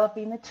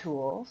developing the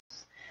tools,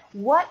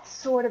 what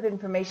sort of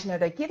information are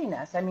they giving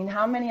us? I mean,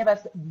 how many of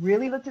us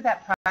really looked at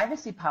that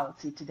privacy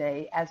policy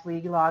today as we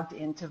logged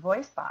into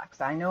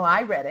VoiceBox? I know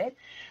I read it,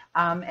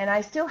 and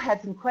I still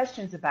had some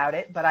questions about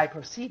it, but I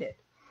proceeded.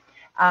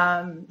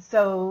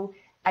 So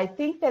I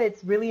think that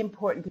it's really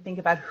important to think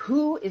about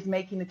who is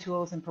making the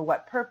tools and for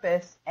what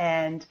purpose,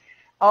 and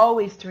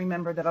always to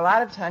remember that a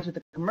lot of times with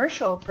the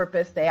commercial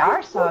purpose, they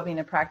are solving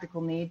a practical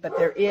need, but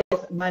there is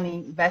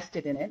money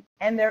vested in it,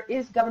 and there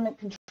is government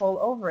control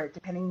over it,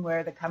 depending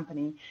where the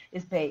company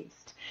is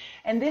based.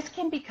 And this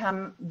can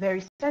become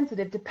very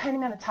sensitive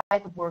depending on the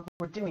type of work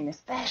we're doing,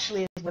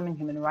 especially as women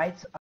human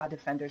rights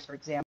defenders, for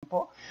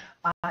example,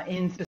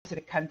 in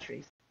specific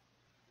countries.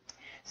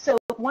 So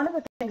one of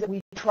the things that we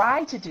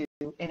try to do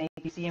in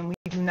APC, and we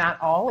do not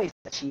always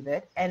achieve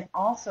it, and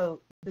also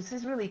this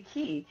is really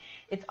key,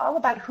 it's all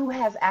about who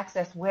has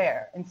access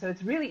where. And so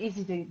it's really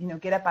easy to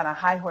get up on a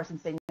high horse and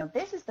say,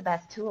 this is the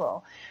best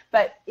tool.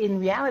 But in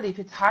reality, if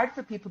it's hard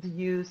for people to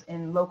use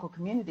in local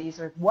communities,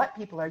 or if what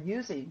people are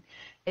using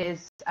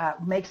is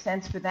makes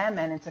sense for them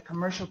and it's a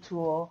commercial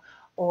tool,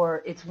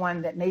 or it's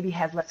one that maybe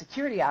has less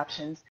security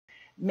options,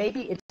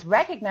 maybe it's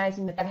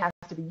recognizing that that has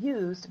to be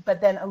used,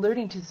 but then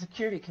alerting to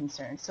security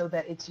concerns so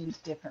that it's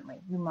used differently.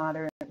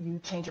 You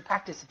change your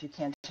practice if you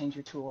can't change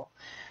your tool.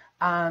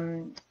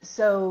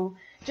 So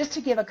just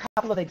to give a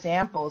couple of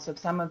examples of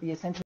some of the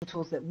essential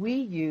tools that we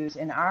use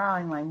in our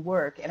online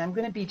work, and I'm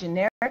going to be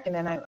generic and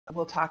then I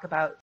will talk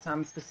about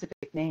some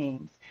specific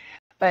names.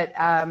 But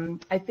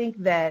I think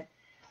that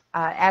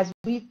as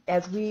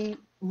we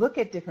look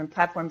at different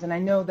platforms, and I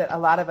know that a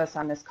lot of us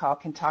on this call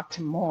can talk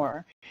to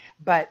more,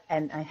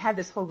 and I had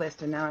this whole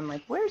list and now I'm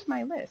like, where's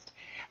my list?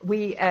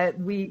 We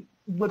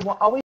would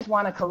always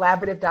want a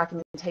collaborative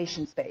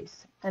documentation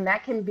space, and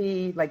that can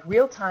be like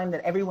real time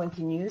that everyone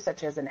can use,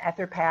 such as an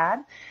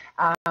Etherpad,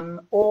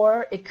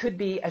 or it could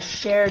be a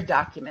shared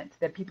document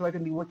that people are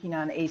going to be working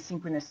on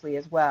asynchronously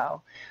as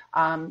well.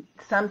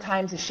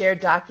 Sometimes a shared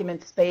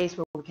document space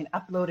where we can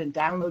upload and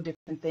download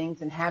different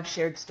things and have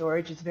shared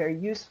storage is very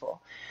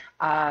useful.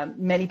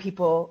 Many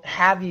people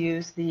have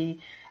used the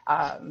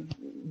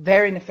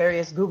very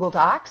nefarious Google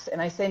Docs, and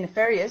I say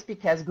nefarious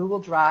because Google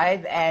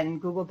Drive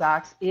and Google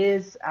Docs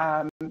is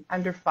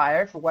under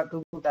fire for what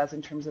Google does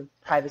in terms of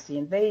privacy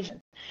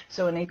invasion.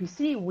 So in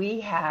APC, we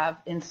have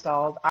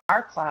installed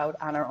our cloud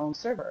on our own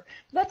server.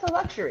 That's a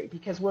luxury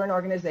because we're an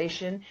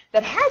organization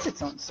that has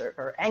its own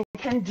server and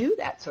can do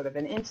that sort of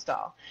an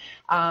install.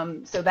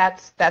 So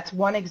that's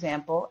one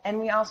example. And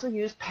we also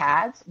use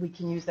pads. We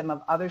can use them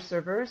of other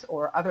servers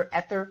or other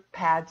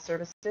Etherpad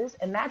services,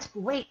 and that's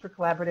great for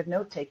collaborative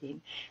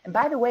note-taking. And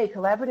by the way,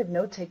 collaborative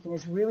note-taking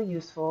is really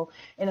useful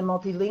in a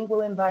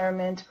multilingual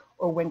environment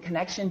or when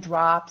connection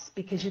drops,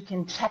 because you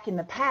can check in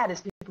the pad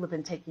as people have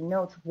been taking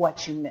notes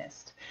what you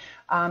missed.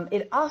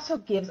 It also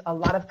gives a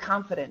lot of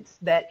confidence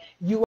that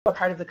you are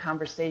part of the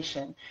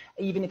conversation,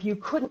 even if you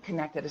couldn't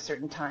connect at a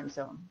certain time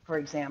zone, for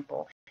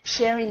example.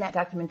 Sharing that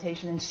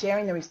documentation and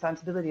sharing the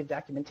responsibility of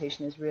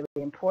documentation is really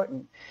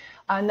important.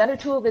 Another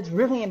tool that's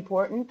really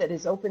important that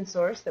is open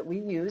source that we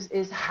use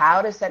is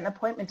how to set an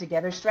appointment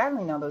together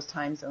straddling all those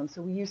time zones.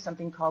 So we use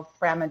something called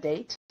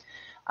Framadate.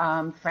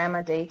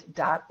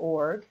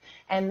 Framadate.org,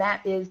 and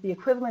that is the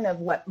equivalent of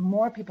what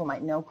more people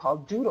might know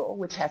called Doodle,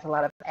 which has a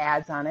lot of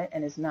ads on it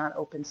and is not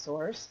open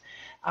source.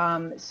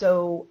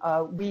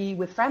 We,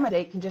 with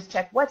Framadate, can just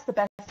check what's the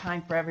best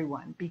time for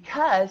everyone,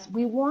 because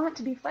we want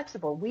to be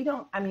flexible. We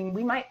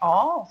might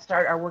all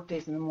start our work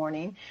days in the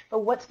morning, but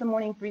what's the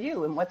morning for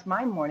you, and what's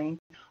my morning?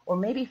 Or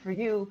maybe for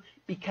you,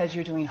 because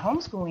you're doing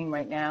homeschooling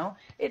right now,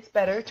 it's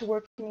better to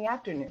work in the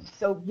afternoon.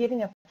 So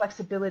giving a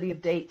flexibility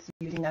of dates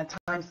using a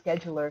time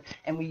scheduler,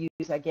 and we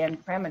use, again,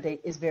 Framadate,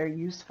 is very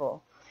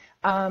useful.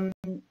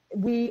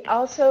 We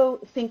also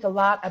think a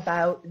lot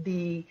about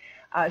the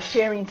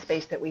sharing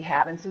space that we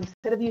have. And so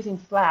instead of using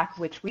Slack,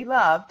 which we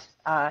loved,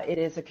 it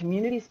is a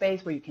community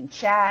space where you can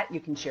chat, you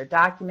can share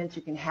documents,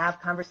 you can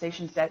have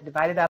conversations that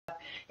divided up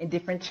in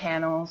different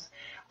channels,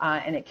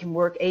 and it can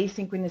work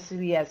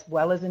asynchronously as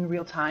well as in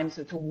real time.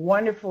 So it's a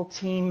wonderful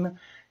team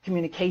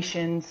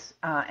communications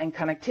and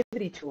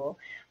connectivity tool.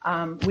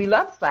 We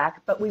love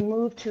Slack, but we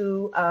moved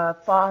to a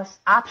FOSS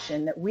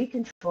option that we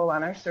control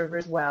on our server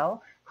as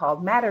well,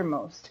 called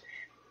Mattermost.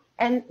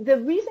 And the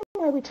reason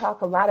why we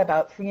talk a lot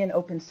about free and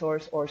open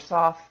source or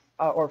soft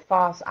or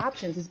FOSS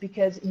options is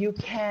because you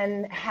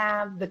can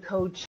have the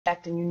code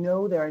checked and you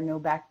know there are no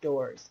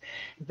backdoors.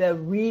 The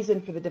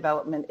reason for the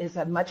development is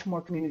a much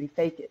more community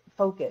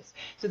focus.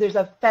 So there's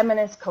a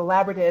feminist,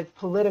 collaborative,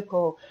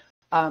 political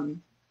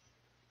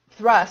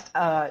thrust,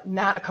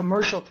 not a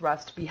commercial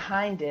thrust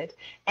behind it.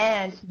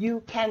 And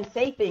you can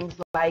say things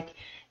like,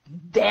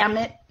 damn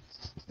it,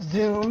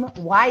 Zoom,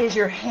 why is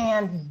your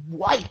hand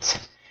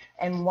white?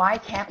 And why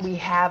can't we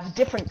have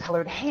different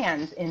colored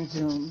hands in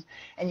Zoom?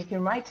 And you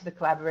can write to the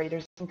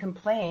collaborators and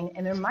complain,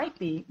 and there might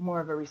be more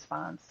of a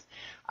response.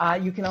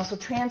 You can also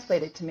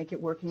translate it to make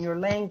it work in your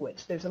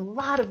language. There's a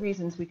lot of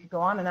reasons we could go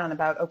on and on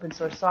about open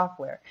source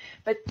software.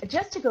 But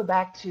just to go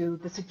back to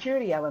the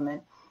security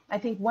element, I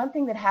think one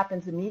thing that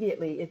happens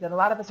immediately is that a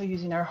lot of us are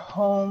using our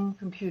home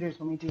computers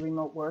when we do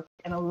remote work,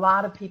 and a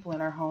lot of people in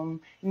our home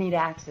need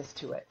access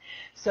to it.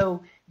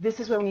 So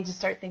this is where we need to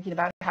start thinking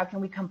about how can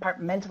we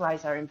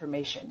compartmentalize our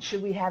information.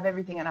 Should we have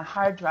everything on a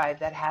hard drive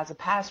that has a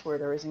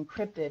password or is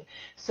encrypted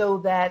so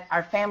that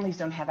our families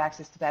don't have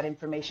access to that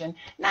information,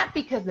 not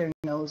because they're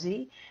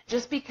nosy,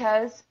 just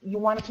because you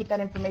want to keep that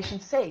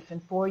information safe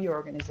and for your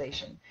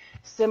organization.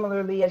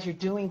 Similarly, as you're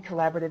doing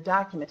collaborative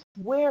documents,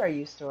 where are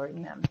you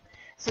storing them?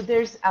 So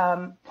there's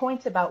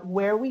points about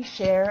where we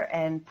share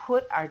and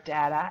put our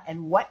data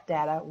and what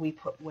data we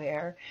put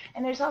where.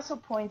 And there's also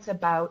points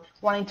about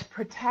wanting to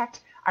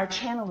protect our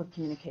channel of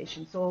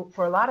communication. So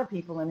for a lot of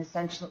people, an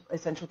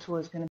essential tool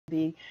is going to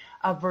be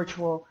a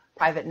virtual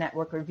private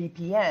network or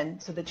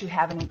VPN so that you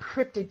have an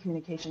encrypted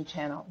communication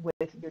channel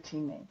with your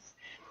teammates.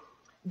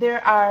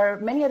 There are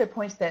many other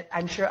points that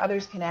I'm sure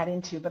others can add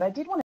into, but I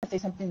did want to say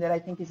something that I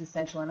think is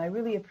essential, and I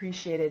really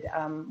appreciated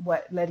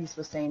what Ledys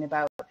was saying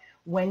about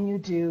when you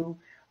do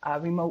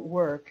remote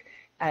work,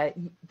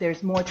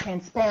 there's more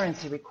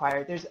transparency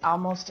required.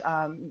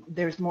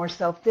 There's more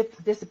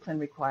self-discipline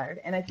required.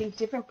 And I think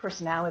different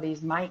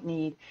personalities might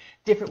need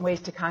different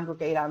ways to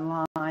congregate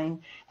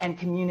online and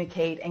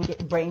communicate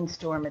and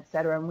brainstorm, et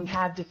cetera. And we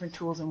have different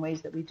tools and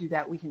ways that we do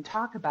that we can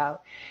talk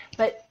about.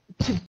 But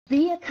to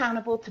be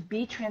accountable, to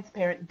be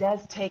transparent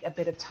does take a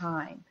bit of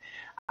time.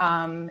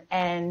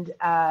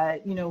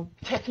 You know,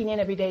 checking in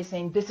every day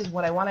saying this is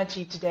what I want to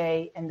achieve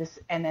today, and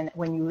then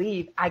when you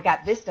leave, I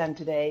got this done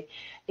today,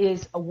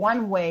 is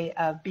one way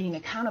of being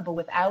accountable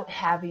without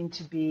having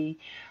to be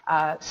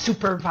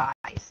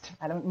supervised.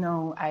 I don't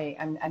know,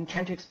 I'm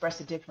trying to express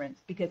a difference,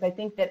 because I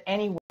think that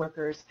any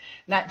workers,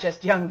 not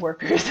just young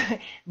workers,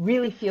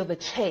 really feel the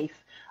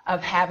chafe of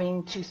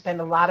having to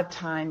spend a lot of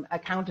time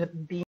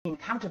being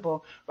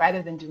accountable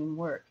rather than doing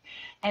work.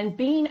 And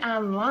being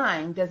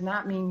online does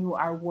not mean you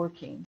are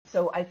working.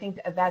 So I think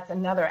that's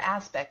another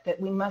aspect that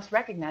we must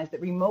recognize, that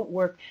remote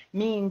work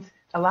means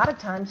a lot of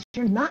times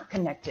you're not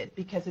connected,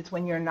 because it's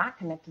when you're not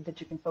connected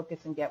that you can focus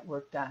and get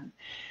work done.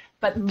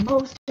 But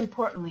most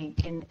importantly,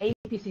 in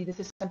APC, this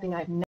is something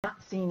I've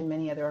not seen in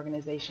many other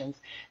organizations,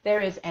 there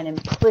is an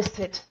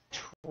implicit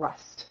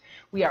trust.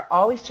 We are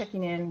always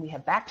checking in. We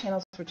have back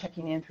channels for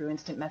checking in through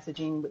instant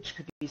messaging, which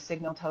could be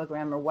Signal,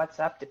 Telegram, or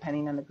WhatsApp,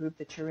 depending on the group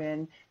that you're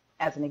in,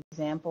 as an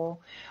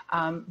example.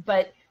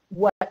 But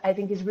what I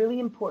think is really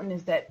important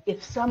is that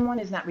if someone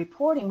is not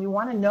reporting, we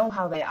want to know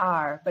how they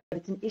are, but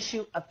it's an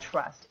issue of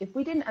trust. If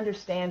we didn't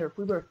understand, or if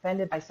we were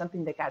offended by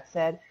something that got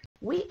said,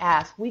 we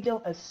ask, we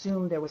don't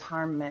assume there was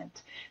harm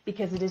meant,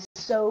 because it is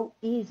so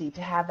easy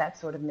to have that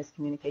sort of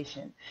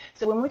miscommunication.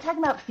 So when we're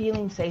talking about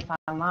feeling safe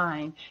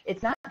online,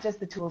 it's not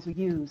just the tools we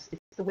use,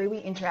 it's the way we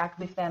interact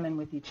with them and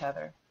with each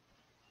other.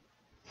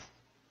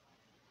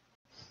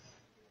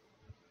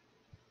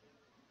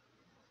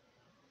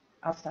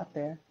 I'll stop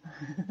there.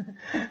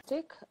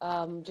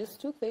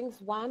 Just two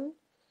things. One,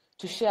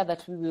 to share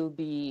that we will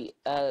be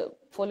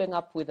following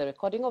up with a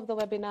recording of the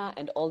webinar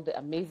and all the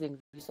amazing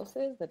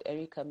resources that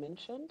Erika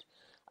mentioned,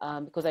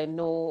 because I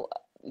know,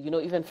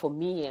 even for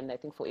me, and I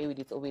think for AWID,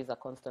 it's always a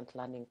constant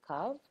learning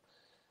curve.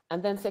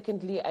 And then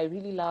secondly, I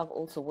really love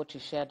also what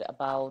you shared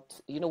about,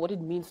 what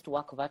it means to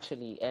work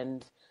virtually.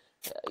 And,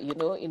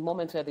 in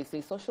moments where they say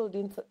social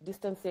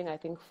distancing, I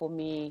think for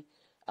me,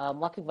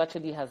 working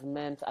virtually has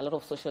meant a lot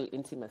of social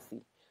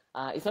intimacy.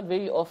 It's not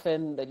very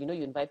often that, you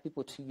invite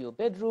people to your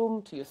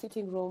bedroom, to your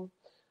sitting room,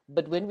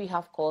 but when we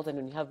have calls and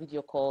when you have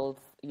video calls,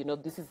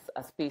 this is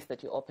a space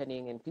that you're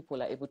opening and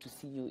people are able to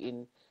see you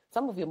in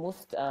some of your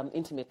most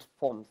intimate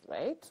forms,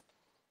 right?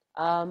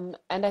 And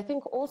I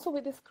think also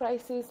with this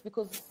crisis,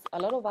 because a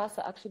lot of us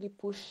are actually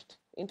pushed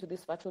into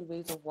these virtual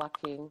ways of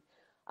working,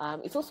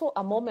 it's also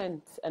a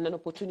moment and an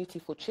opportunity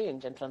for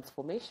change and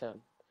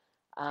transformation.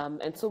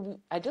 And so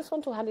I just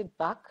want to hand it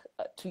back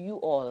to you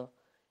all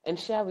and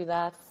share with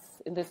us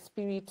in the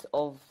spirit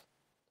of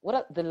what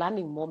are the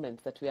learning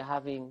moments that we are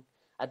having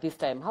at this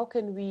time. How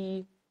can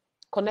we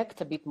connect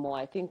a bit more?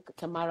 I think,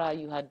 Tamara,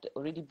 you had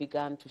already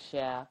begun to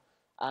share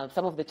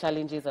some of the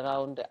challenges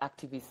around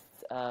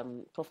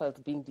activists' profiles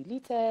being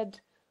deleted,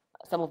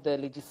 some of the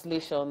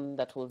legislation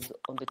that was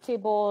on the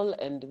table,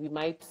 and we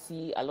might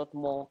see a lot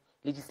more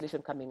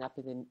legislation coming up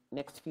in the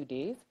next few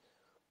days.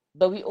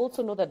 But we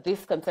also know that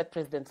this can set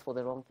precedents for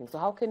the wrong thing. So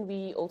how can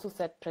we also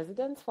set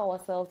precedents for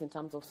ourselves in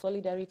terms of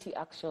solidarity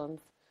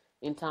actions,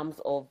 in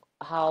terms of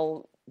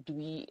how do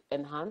we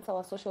enhance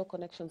our social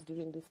connections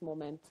during this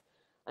moment?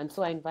 And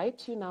so I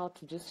invite you now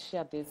to just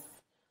share this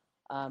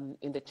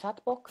in the chat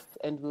box,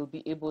 and we'll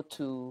be able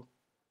to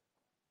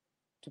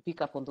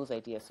pick up on those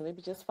ideas. So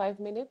maybe just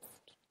 5 minutes,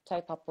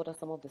 type up what are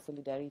some of the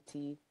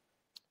solidarity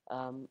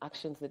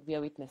actions that we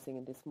are witnessing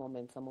in this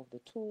moment, some of the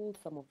tools,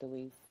 some of the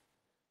ways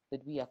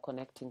that we are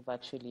connecting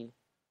virtually.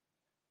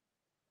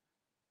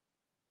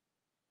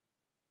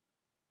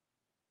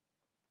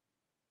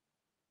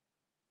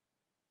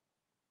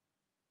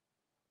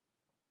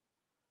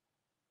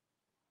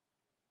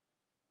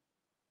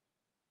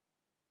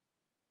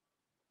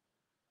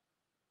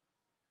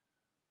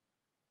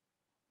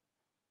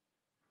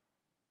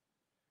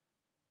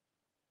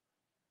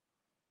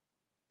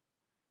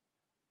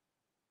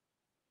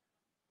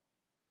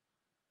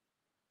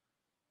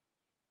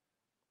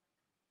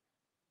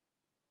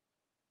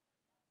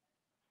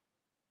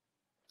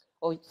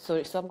 Oh,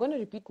 sorry. So I'm going to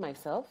repeat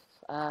myself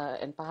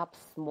and perhaps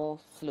more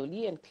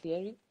slowly and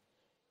clearly.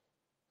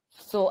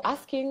 So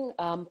asking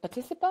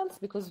participants,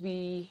 because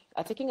we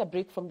are taking a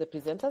break from the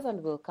presenters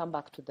and we'll come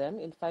back to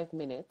them in 5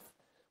 minutes,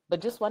 but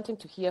just wanting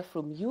to hear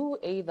from you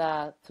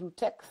either through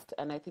text,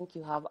 and I think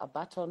you have a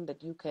button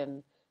that you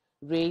can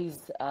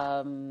raise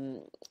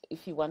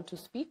if you want to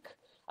speak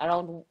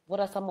around what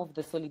are some of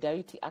the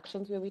solidarity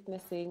actions we're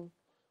witnessing,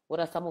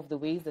 what are some of the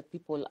ways that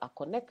people are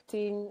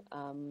connecting.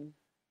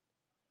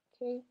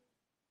 Okay.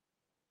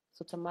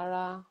 So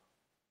Tamara,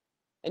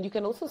 and you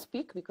can also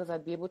speak because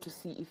I'd be able to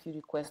see if you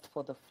request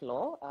for the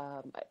floor.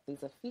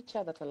 There's a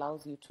feature that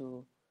allows you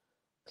to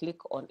click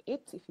on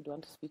it if you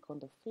want to speak on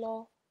the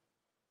floor.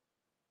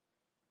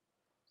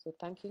 So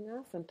thanking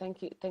us, and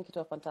thank you to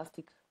our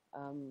fantastic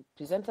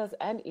presenters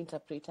and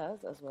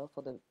interpreters as well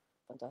for the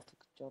fantastic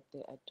job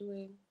they are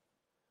doing.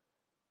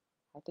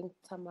 I think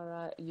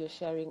Tamara, you're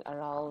sharing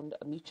around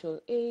mutual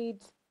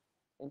aid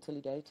and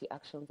solidarity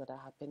actions that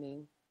are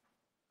happening.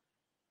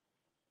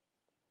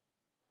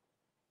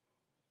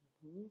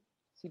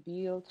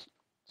 Sibyl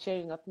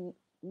sharing up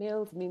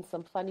meals means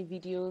some funny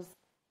videos,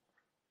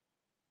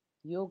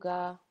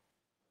 yoga,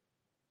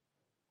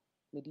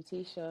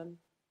 meditation.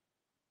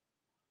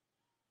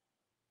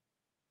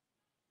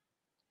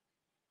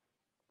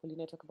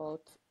 Paulina talk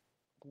about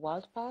the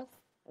World Pass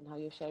and how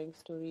you're sharing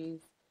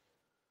stories,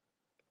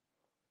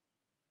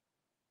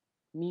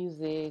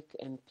 music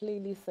and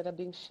playlists that are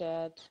being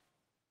shared.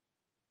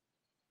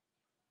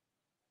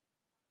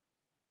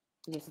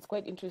 Yes, it's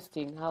quite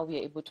interesting how we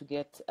are able to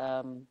get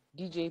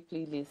DJ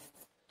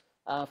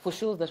playlists for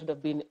shows that would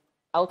have been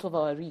out of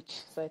our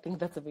reach. So I think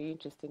that's a very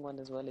interesting one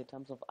as well in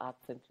terms of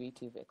arts and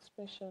creative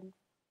expression.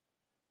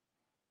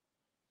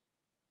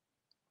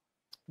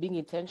 Being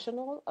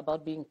intentional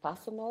about being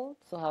personal.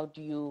 So how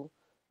do you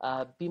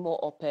be more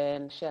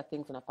open, share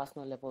things on a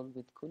personal level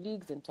with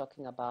colleagues and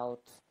talking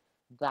about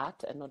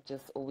that and not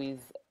just always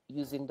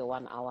using the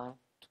 1 hour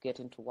to get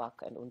into work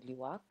and only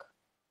work.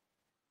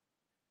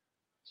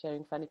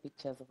 Sharing funny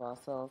pictures of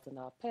ourselves and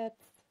our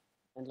pets,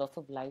 and lots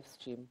of live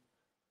stream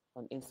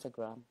on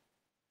Instagram.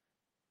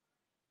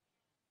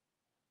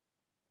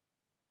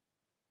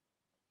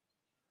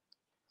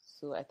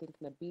 So I think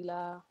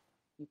Nabila,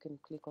 you can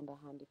click on the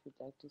hand if you'd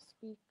like to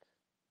speak.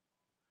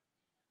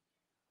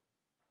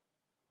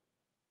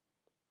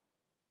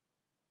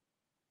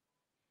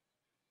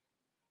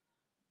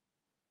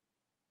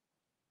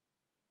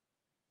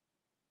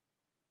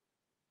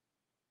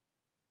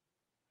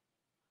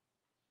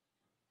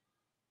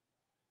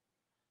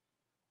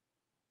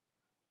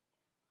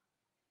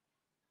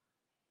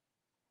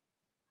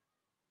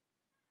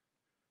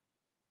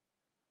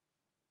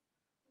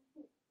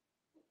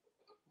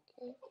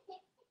 Okay.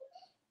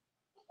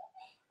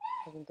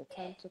 Having the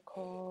time to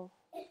call.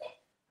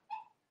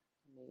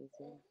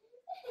 Amazing.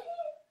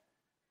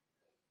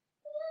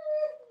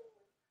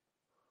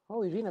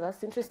 Oh, Irina,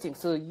 that's interesting.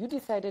 So you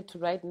decided to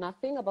write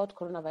nothing about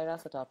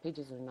coronavirus at our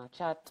pages or in our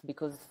chat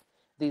because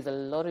there's a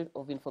lot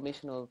of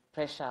informational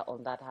pressure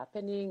on that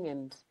happening,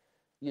 and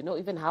you know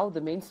even how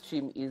the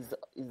mainstream is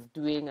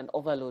doing an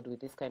overload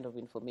with this kind of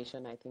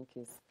information. I think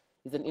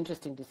is an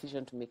interesting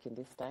decision to make in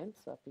this time.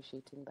 So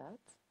appreciating that.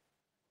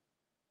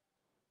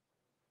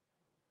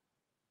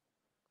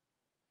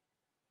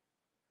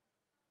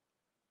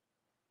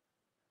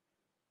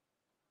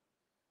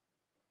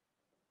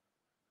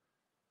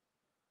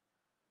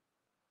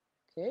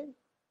 Okay.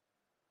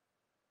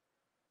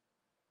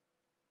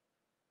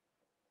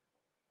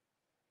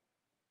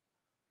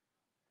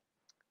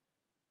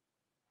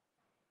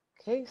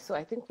 Okay, so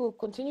I think we'll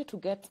continue to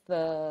get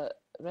the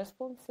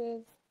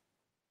responses.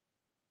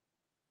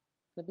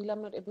 Nabila,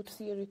 I'm not able to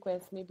see your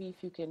request. Maybe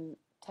if you can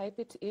type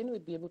it in,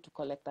 we'd be able to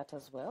collect that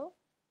as well.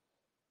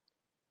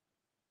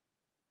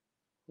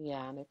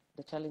 Yeah, and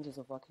the challenges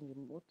of working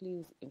remotely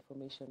is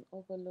information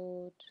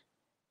overload.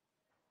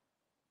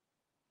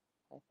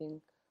 I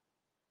think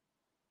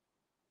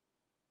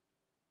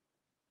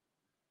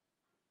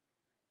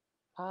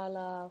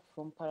Paula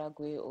from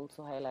Paraguay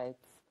also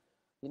highlights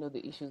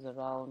the issues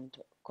around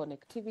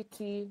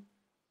connectivity,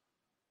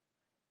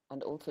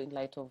 and also in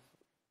light of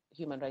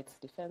human rights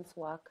defense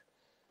work.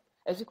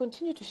 As we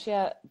continue to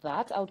share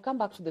that, I would come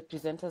back to the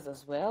presenters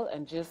as well,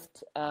 and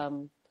just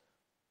for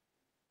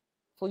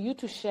you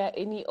to share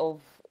any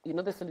of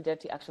the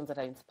solidarity actions that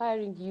are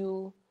inspiring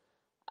you,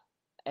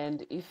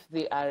 and if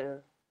there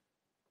are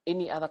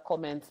any other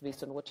comments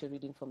based on what you're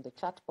reading from the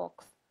chat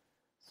box.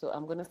 So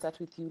I'm going to start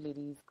with you,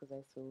 ladies, because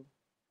I saw.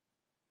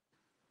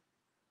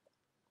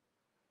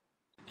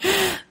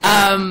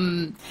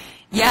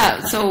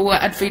 Yeah, so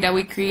at FRIDA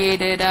we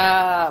created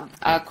a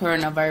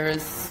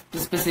coronavirus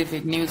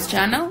specific news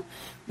channel.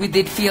 We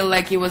did feel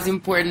like it was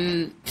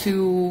important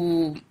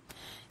to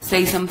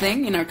say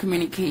something in our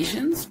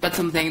communications, but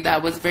something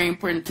that was very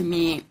important to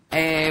me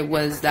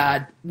was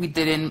that we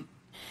didn't,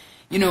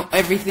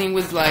 everything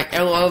was like,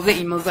 all of the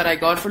emails that I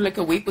got for like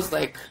a week was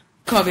like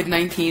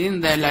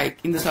COVID-19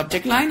 in the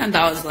subject line, and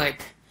that was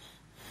like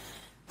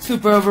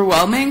super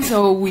overwhelming.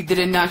 So we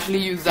didn't actually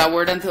use that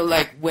word until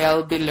like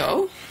well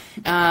below,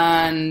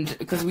 and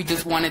because we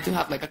just wanted to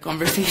have like a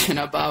conversation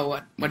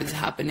about what is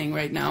happening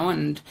right now,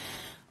 and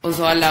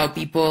also allow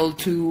people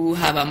to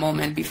have a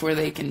moment before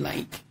they can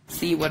like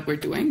see what we're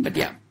doing. But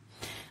yeah,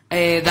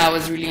 that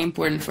was really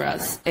important for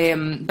us.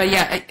 But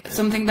yeah,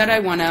 something that I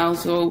want to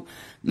also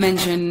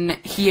mention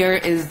here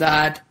is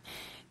that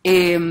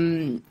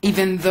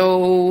even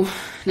though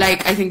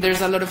like I think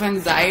there's a lot of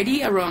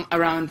anxiety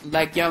around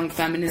like young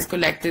feminist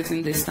collectives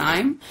in this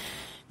time,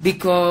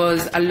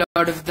 because a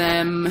lot of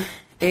them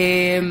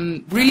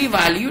really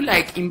value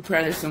like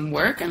in-person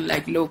work and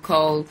like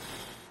local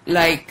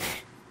like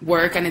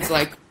work, and it's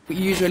like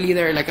usually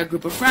they're like a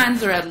group of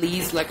friends, or at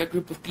least like a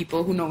group of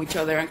people who know each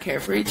other and care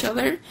for each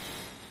other.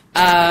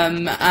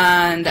 And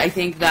I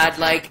think that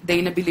like the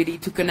inability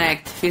to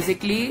connect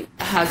physically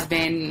has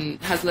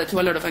led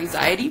to a lot of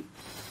anxiety.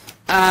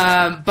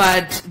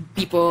 But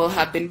people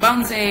have been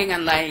bouncing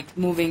and like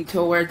moving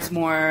towards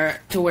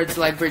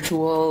like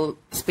virtual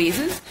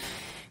spaces.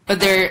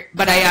 But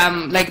I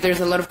am like,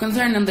 there's a lot of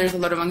concern and there's a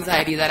lot of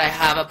anxiety that I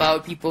have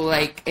about people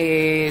like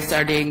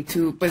starting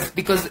to,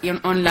 because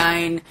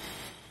online.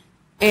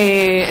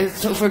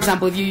 So for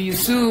example, if you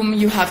use Zoom,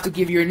 you have to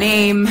give your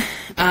name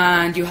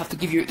and you have to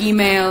give your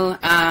email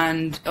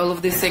and all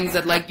of these things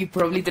that like you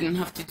probably didn't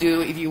have to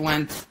do if you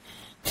went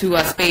to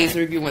a space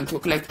or if you went to a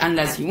collect,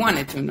 unless you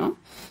wanted to, no?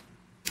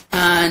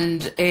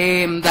 And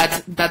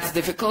that's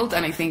difficult,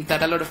 and I think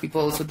that a lot of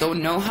people also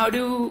don't know how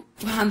to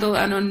handle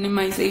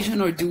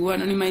anonymization or do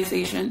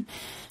anonymization.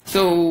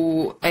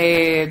 So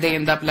they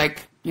end up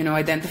like,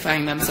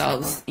 identifying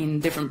themselves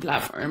in different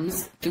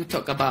platforms to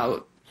talk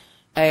about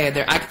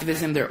their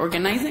activism, their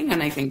organizing,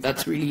 and I think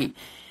that's really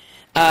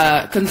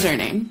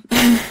concerning.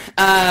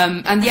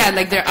 And yeah,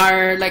 like there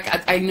are, like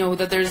I know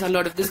that there's a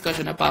lot of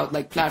discussion about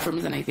like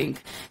platforms, and I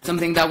think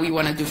something that we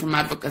want to do from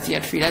advocacy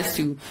at FRIDA is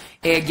to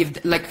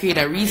create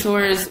a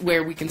resource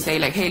where we can say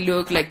like, hey,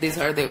 look, like these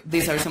are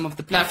some of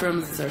the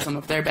platforms, these are some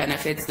of their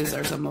benefits, these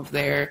are some of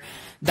their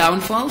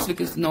downfalls,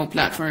 because no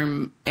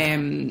platform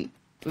is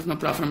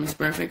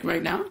perfect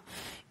right now.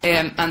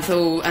 And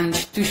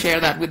to share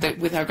that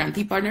with our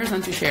grantee partners,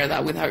 and to share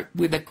that with our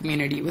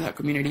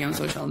community on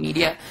social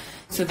media,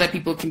 so that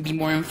people can be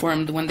more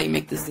informed when they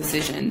make these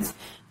decisions,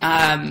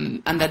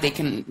 and that they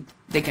can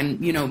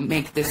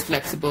make this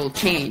flexible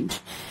change.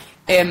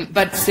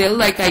 But still,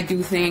 like I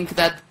do think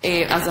that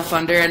as a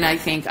funder, and I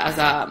think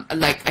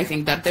I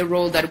think that the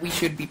role that we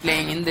should be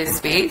playing in this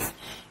space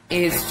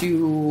is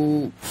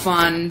to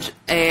fund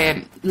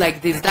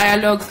like these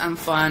dialogues and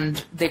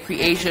fund the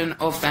creation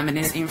of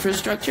feminist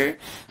infrastructure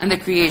and the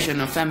creation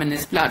of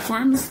feminist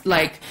platforms.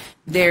 Like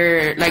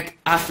they're like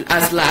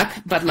as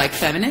Black, but like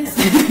feminist,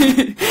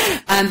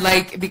 and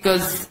like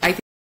because I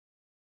think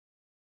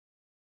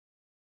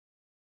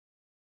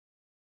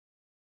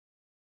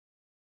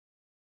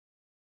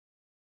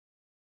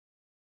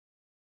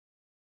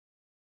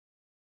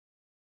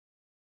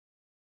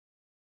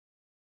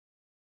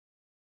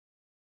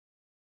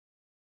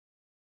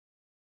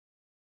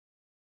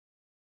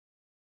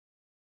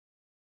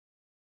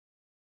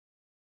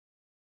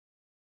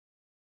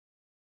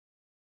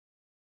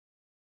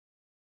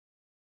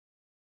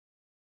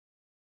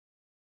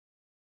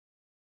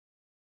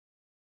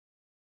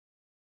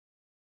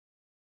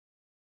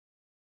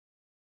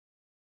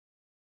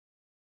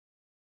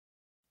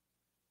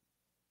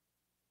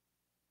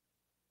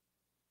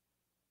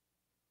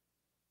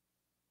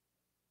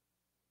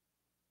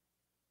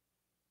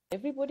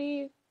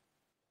Everybody,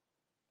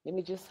 let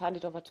me just hand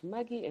it over to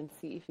Maggie and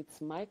see if it's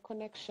my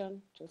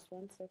connection. Just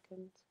 1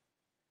 second.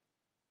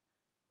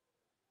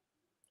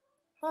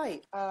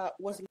 Hi,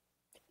 was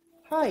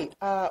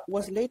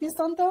Ledys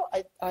on though?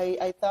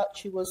 I thought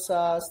she was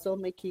still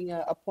making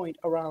a point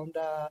around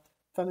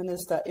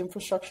feminist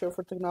infrastructure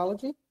for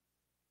technology.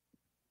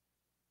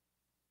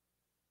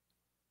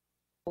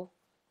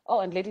 Oh,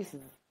 and Ledys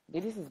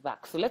is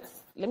back. So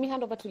let me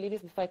hand over to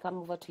Ledys before I come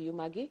over to you,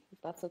 Maggie, if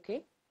that's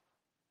okay.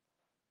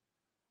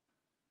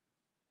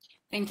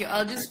 Thank you.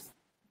 I'll just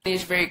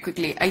finish very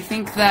quickly. I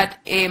think that,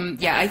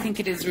 I think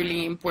it is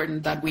really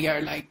important that we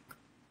are like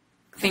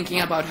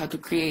thinking about how to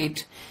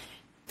create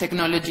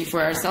technology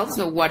for ourselves.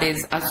 So what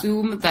is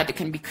assume that it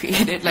can be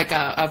created like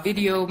a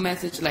video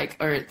message, like,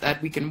 or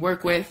that we can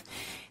work with,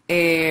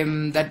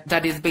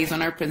 that is based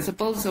on our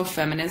principles of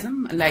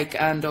feminism, like,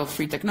 and of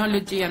free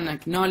technology and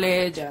like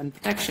knowledge and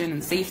protection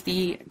and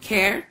safety and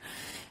care.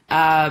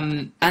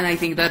 And I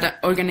think that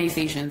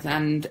organizations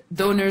and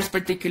donors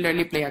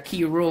particularly play a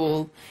key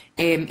role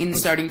in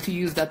starting to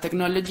use that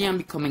technology and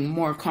becoming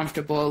more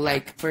comfortable.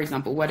 Like, for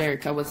example, what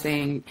Erika was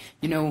saying,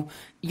 you know,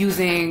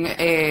 using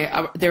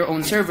their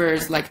own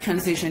servers, like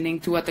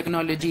transitioning to a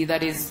technology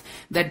that is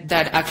that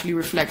actually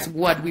reflects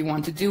what we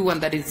want to do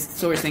and that is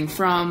sourcing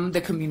from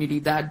the community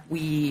that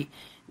we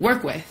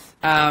work with.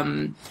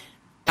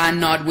 And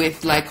not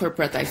with like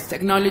corporatized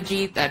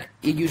technology that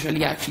it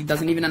usually actually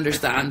doesn't even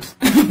understand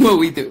what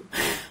we do.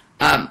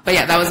 But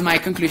yeah, that was my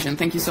conclusion.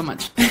 Thank you so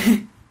much.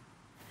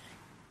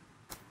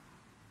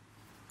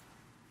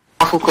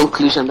 Powerful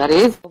conclusion, that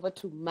is. Over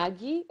to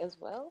Maggie as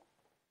well.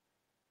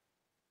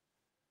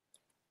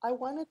 I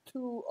wanted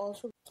to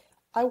also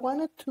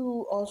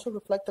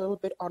reflect a little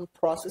bit on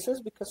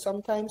processes, because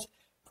sometimes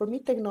for me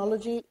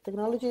technology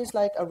is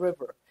like a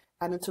river,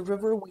 and it's a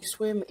river we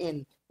swim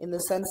in the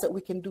sense that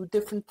we can do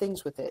different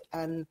things with it,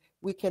 and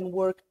we can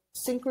work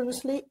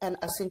synchronously and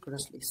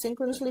asynchronously.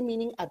 Synchronously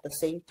meaning at the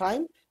same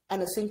time,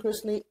 and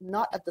asynchronously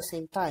not at the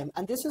same time.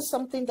 And this is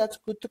something that's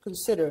good to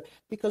consider,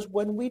 because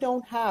when we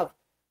don't have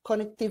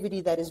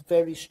connectivity that is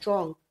very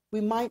strong, we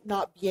might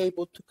not be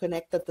able to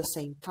connect at the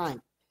same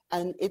time.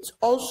 And it's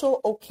also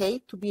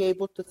okay to be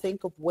able to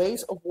think of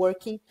ways of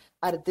working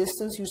at a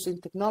distance using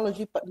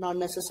technology, but not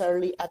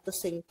necessarily at the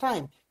same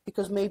time,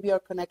 because maybe our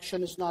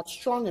connection is not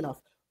strong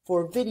enough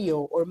for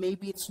video, or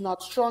maybe it's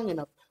not strong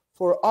enough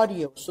for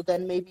audio. So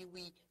then maybe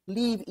we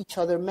leave each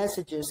other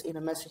messages in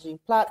a messaging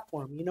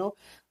platform, you know.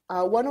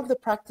 One of the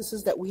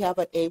practices that we have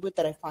at AWID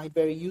that I find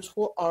very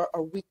useful are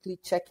our weekly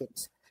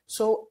check-ins.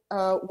 So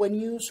when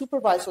you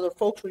supervise other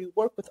folks or you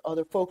work with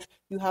other folks,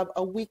 you have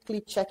a weekly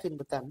check-in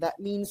with them. That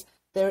means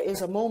there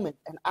is a moment,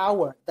 an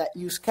hour that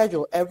you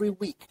schedule every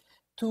week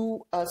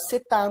to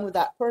sit down with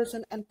that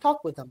person and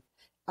talk with them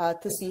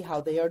to see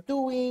how they are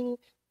doing,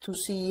 to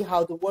see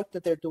how the work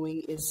that they're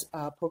doing is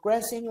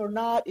progressing or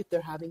not, if they're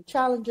having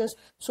challenges.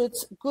 So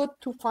it's good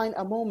to find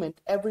a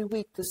moment every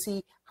week to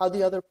see how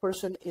the other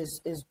person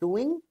is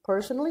doing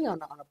personally,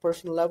 on a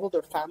personal level,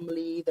 their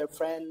family, their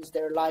friends,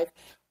 their life,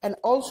 and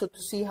also to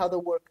see how the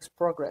work is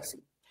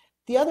progressing.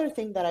 The other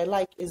thing that I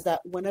like is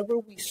that whenever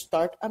we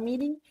start a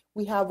meeting,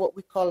 we have what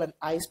we call an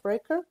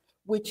icebreaker,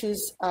 which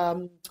is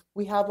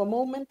we have a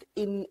moment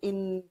at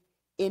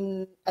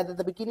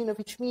the beginning of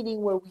each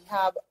meeting where we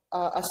have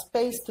a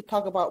space to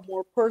talk about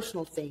more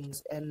personal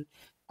things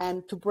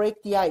and to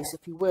break the ice,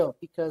 if you will,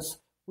 because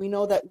we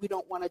know that we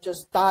don't want to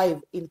just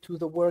dive into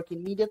the work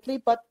immediately,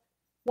 but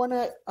want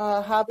to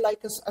have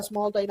like a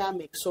small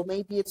dynamic. So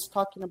maybe it's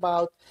talking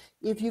about,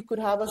 if you could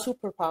have a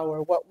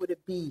superpower, what would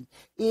it be?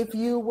 If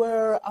you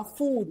were a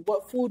food,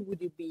 what food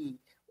would you be?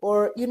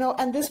 Or, you know,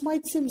 and this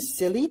might seem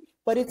silly,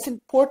 but it's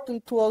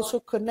important to also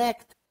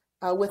connect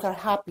with our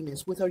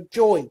happiness, with our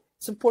joy.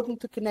 It's important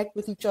to connect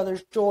with each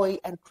other's joy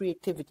and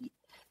creativity.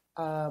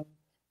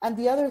 And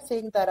the other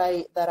thing that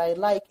I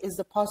like is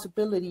the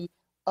possibility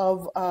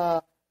of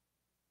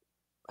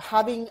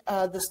having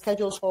the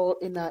schedules all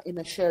in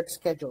a shared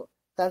schedule.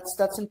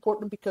 That's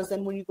important, because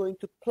then when you're going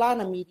to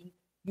plan a meeting,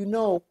 you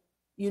know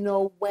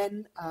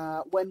when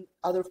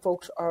other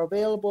folks are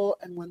available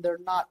and when they're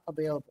not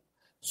available.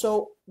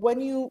 So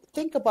when you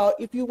think about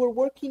if you were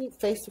working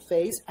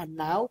face-to-face and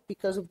now,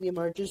 because of the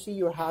emergency,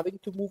 you're having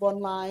to move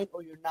online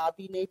or you're not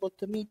being able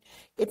to meet,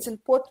 it's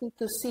important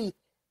to see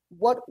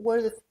how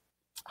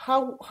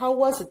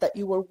was it that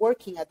you were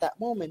working at that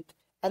moment,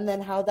 and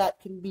then how that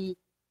can be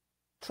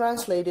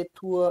translated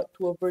to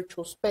a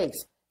virtual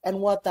space, and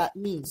what that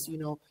means. You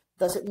know,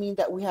 does it mean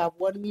that we have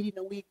one meeting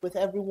a week with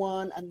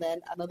everyone and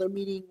then another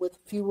meeting with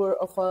fewer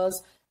of us,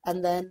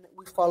 and then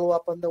we follow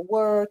up on the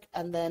work,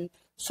 and then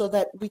so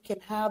that we can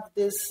have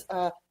this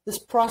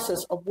process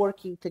of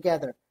working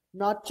together,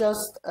 not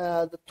just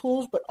the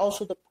tools, but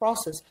also the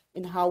process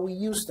in how we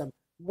use them,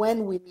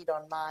 when we meet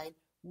online,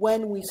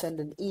 when we send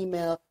an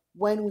email,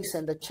 when we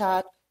send a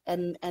chat,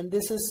 and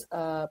this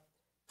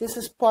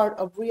is part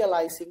of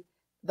realizing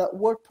that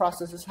work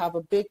processes have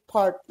a big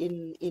part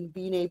in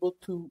being able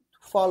to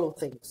follow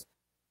things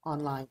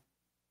online.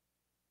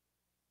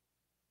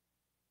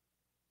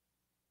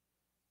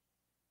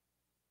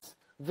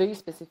 Very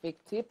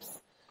specific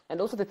tips, and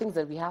also the things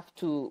that we have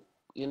to,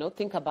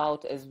 think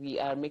about as we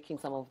are making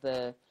some of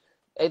the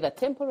either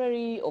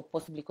temporary or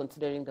possibly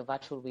considering the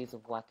virtual ways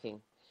of working.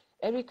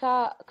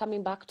 Erika,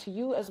 coming back to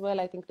you as well,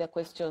 I think there are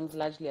questions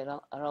largely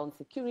around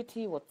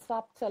security,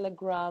 WhatsApp,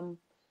 Telegram.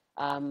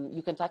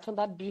 You can touch on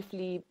that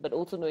briefly, but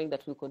also knowing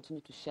that we'll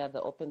continue to share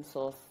the open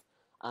source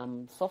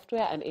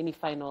software, and any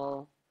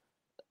final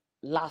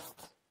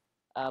last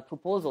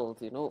proposals,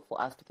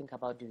 for us to think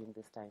about during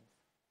this time.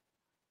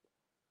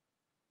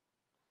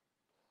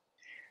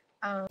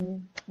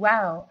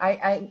 Wow,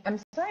 I'm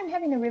sorry I'm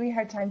having a really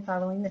hard time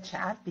following the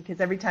chat because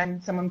every time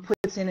someone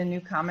puts in a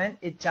new comment,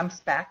 it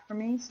jumps back for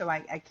me, so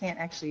I can't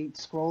actually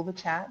scroll the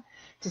chat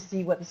to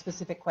see what the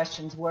specific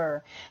questions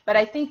were. But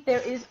I think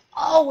there is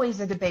always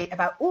a debate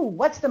about, ooh,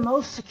 what's the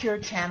most secure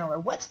channel or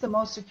what's the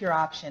most secure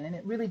option? And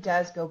it really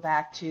does go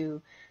back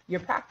to your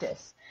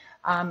practice.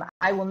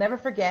 I will never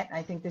forget,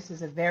 I think this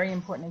is a very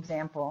important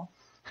example,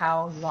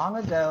 how long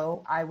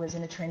ago I was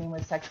in a training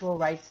with sexual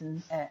rights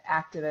and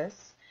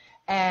activists,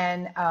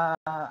 and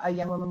a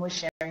young woman was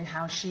sharing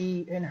how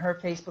she, in her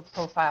Facebook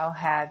profile,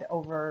 had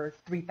over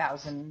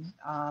 3,000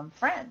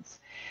 friends.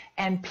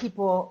 And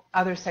people,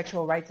 other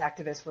sexual rights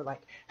activists were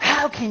like,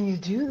 how can you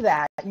do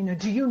that? You know,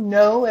 do you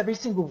know every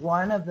single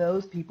one of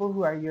those people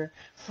who are your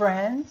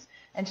friends?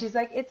 And she's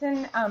like, it's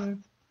an,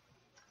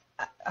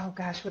 oh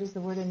gosh, what is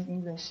the word in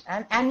English?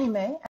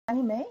 Anime?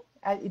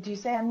 Do you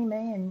say anime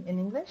in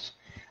English?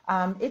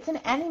 It's an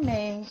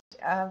anime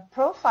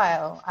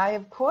profile. I,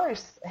 of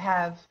course,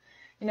 have,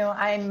 you know,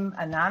 I'm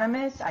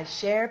anonymous. I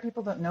share.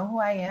 People don't know who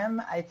I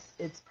am.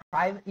 It's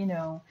private. You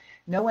know,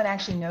 no one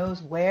actually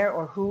knows where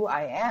or who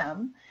I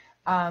am.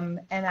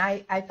 And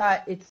I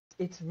thought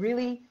it's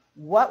really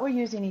what we're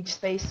using each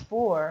space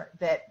for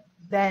that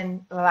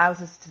then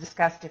allows us to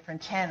discuss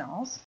different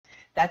channels.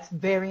 That's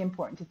very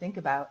important to think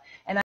about.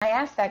 And I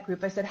asked that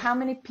group, I said, how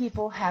many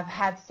people have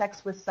had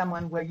sex with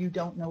someone where you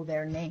don't know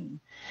their name?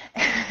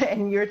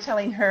 And you're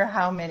telling her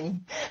how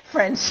many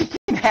friends she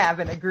can have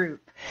in a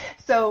group.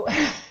 So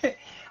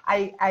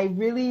I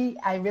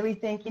really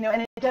think, you know,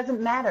 and it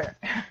doesn't matter.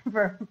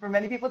 For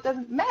many people, it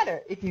doesn't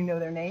matter if you know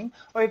their name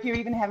or if you're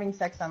even having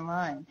sex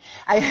online,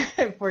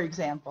 for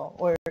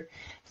example.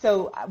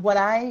 So what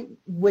I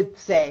would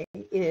say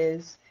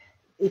is,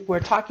 if we're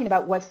talking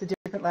about what's the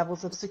different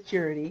levels of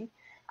security,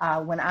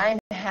 when I'm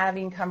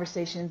having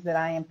conversations that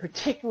I am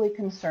particularly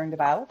concerned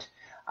about,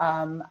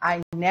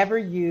 I never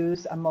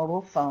use a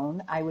mobile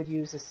phone. I would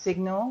use a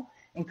Signal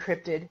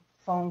encrypted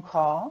phone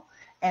call,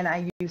 and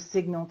I use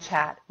Signal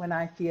chat when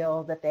I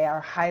feel that they are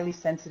highly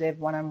sensitive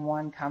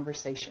one-on-one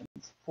conversations,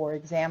 for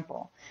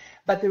example.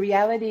 But the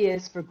reality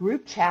is, for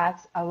group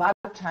chats, a lot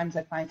of times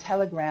I find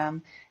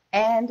Telegram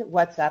and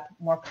WhatsApp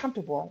more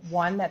comfortable.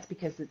 One, that's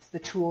because it's the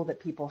tool that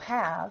people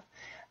have,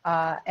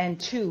 and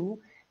two,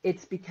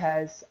 it's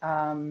because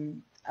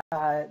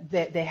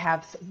they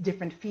have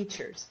different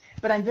features.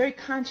 But I'm very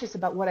conscious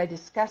about what I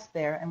discuss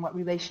there and what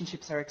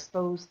relationships are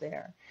exposed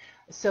there.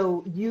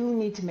 So you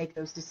need to make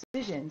those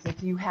decisions.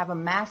 If you have a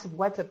massive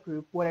WhatsApp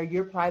group, what are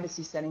your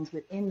privacy settings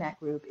within that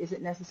group? Is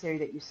it necessary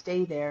that you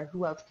stay there?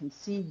 Who else can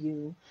see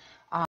you?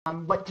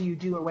 What do you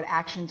do, or what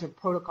actions or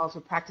protocols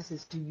or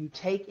practices do you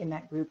take in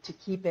that group to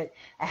keep it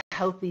a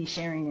healthy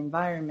sharing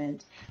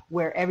environment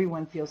where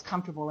everyone feels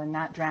comfortable and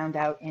not drowned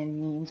out in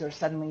memes or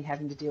suddenly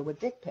having to deal with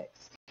dick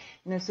pics?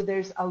 You know, so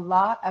there's a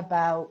lot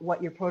about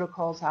what your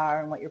protocols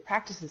are and what your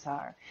practices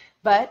are.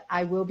 But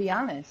I will be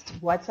honest,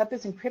 WhatsApp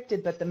is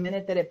encrypted, but the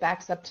minute that it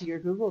backs up to your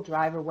Google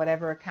Drive or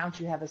whatever account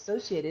you have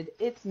associated,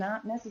 it's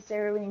not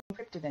necessarily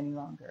encrypted any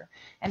longer.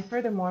 And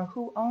furthermore,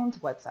 who owns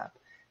WhatsApp?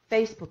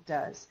 Facebook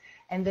does,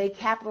 and they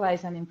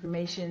capitalize on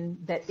information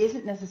that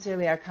isn't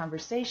necessarily our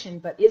conversation,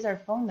 but is our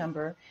phone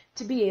number,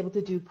 to be able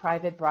to do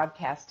private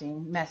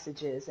broadcasting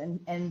messages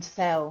and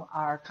sell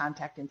our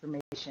contact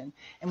information.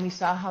 And we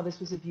saw how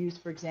this was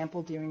abused, for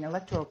example, during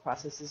electoral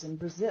processes in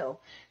Brazil,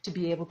 to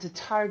be able to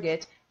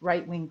target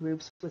right-wing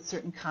groups with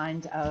certain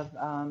kind of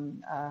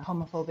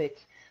homophobic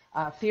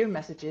fear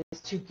messages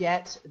to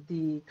get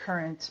the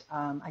current,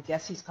 I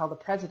guess he's called the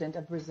president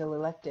of Brazil,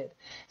 elected.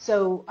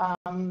 So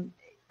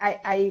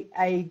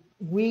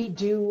we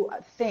do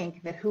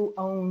think that who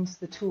owns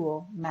the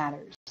tool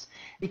matters,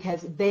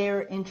 because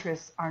their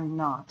interests are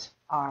not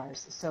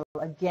ours. So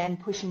again,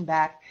 pushing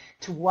back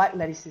to what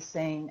Ledys is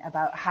saying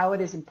about how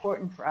it is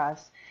important for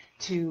us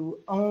to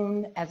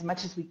own as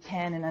much as we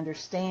can and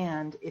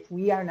understand, if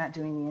we are not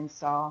doing the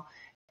install,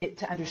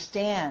 to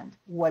understand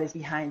what is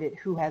behind it,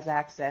 who has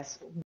access,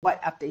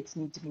 what updates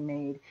need to be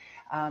made.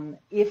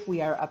 If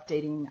we are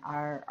updating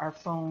our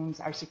phones,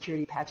 our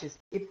security patches,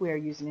 if we are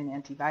using an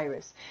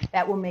antivirus,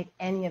 that will make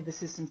any of the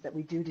systems that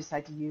we do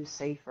decide to use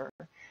safer.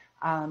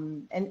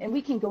 And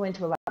we can go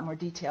into a lot more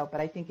detail,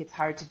 but I think it's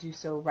hard to do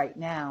so right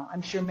now.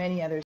 I'm sure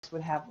many others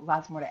would have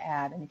lots more to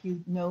add. And if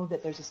you know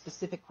that there's a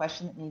specific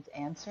question that needs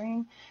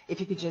answering,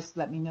 if you could just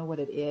let me know what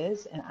it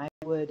is, and I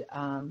would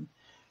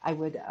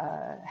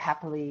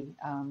happily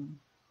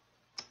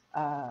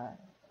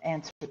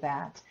answer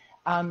that.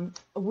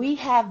 We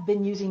have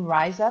been using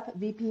RiseUp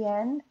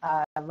VPN.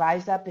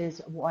 RiseUp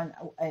is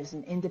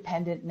an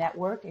independent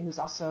network and is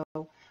also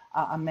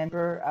a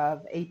member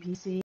of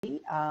APC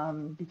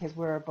because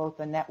we're both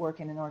a network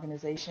and an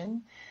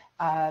organization.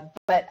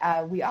 But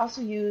we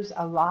also use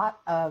a lot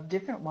of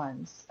different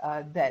ones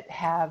that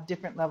have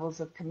different levels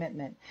of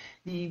commitment.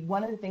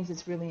 One of the things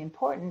that's really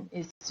important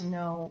is to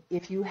know,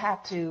 if you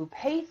have to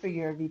pay for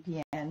your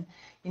VPN,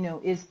 you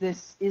know, is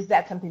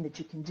that something that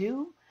you can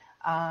do?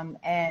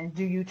 And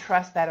do you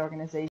trust that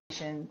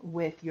organization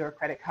with your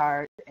credit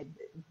card?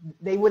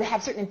 they would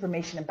have certain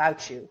information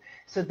about you.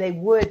 So they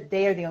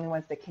are the only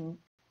ones that can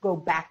go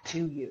back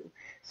to you.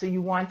 So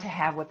you want to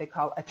have what they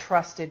call a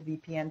trusted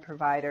VPN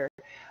provider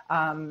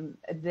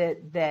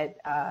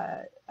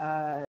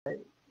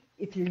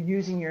if you're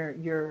using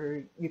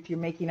if you're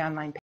making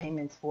online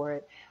payments for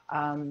it,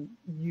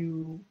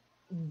 you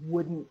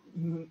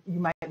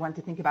might want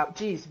to think about,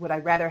 geez, would I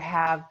rather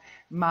have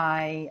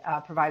my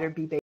provider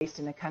be based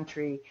in a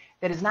country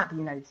that is not the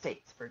United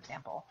States, for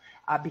example,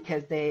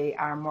 because they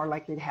are more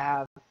likely to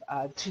have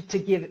to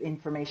give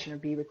information or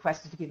be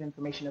requested to give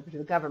information over to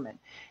the government,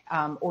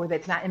 or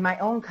that's not in my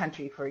own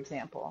country, for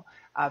example,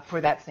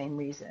 for that same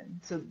reason.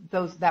 So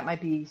that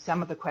might be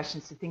some of the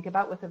questions to think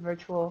about with a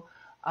virtual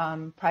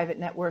private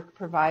network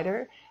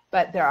provider,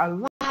 but there are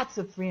lots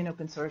of free and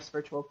open source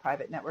virtual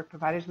private network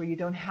providers where you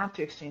don't have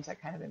to exchange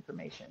that kind of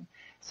information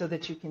so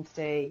that you can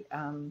stay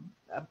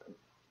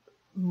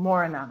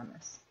more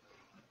anonymous.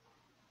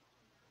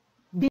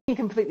 Being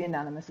completely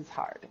anonymous is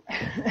hard.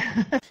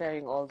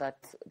 Sharing all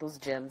those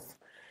gems.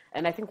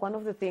 And I think one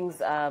of the things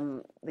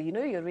that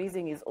you're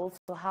raising is also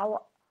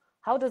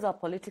how does our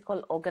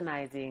political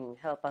organizing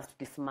help us to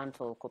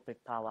dismantle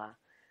corporate power?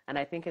 And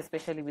I think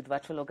especially with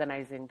virtual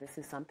organizing, this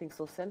is something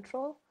so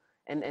central.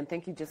 And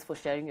thank you just for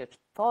sharing your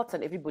thoughts,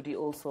 and everybody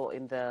also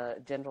in the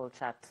general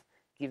chat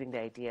giving the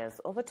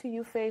ideas. Over to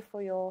you, Faye,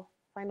 for your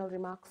final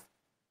remarks.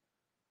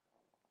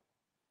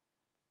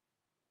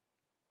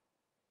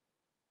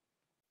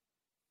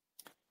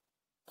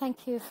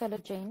 Thank you,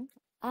 Felogene.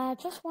 I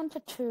just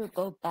wanted to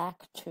go back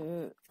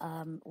to,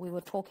 we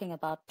were talking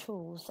about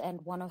tools,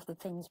 and one of the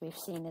things we've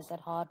seen is that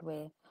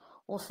hardware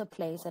also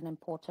plays an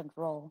important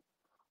role.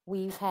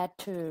 We've had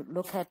to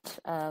look at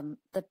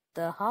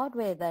the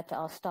hardware that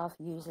our staff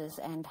uses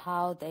and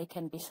how they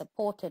can be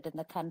supported in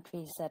the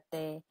countries that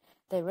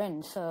they're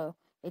in. So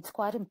it's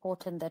quite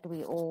important that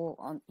we all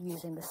are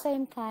using the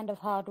same kind of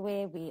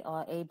hardware. We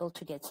are able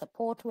to get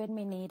support when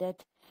we need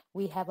it.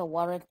 We have a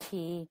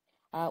warranty.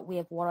 We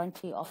have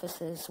warranty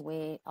offices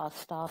where our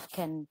staff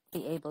can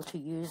be able to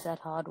use that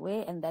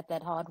hardware, and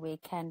that hardware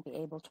can be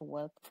able to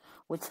work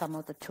with some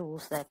of the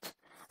tools that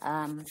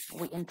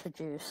we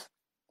introduce.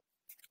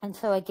 And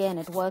so again,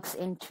 it works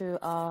into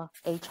our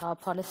HR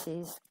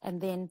policies. And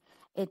then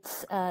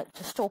it's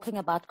just talking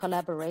about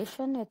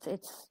collaboration.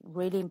 It's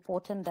really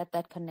important that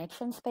that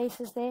connection space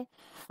is there.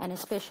 And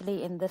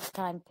especially in this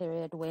time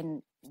period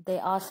when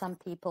there are some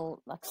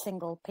people like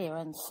single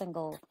parents,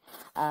 single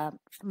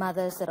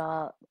mothers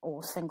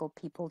or single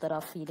people that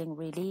are feeling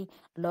really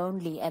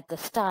lonely at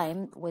this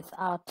time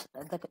without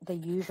the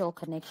usual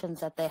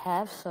connections that they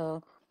have.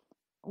 So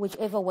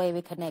whichever way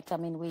we connect, I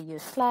mean, we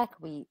use Slack,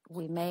 we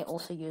may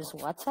also use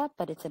WhatsApp,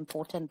 but it's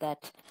important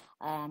that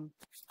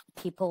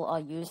people are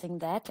using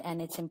that,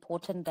 and it's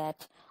important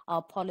that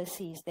our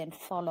policies then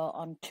follow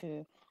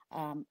onto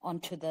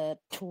the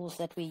tools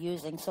that we're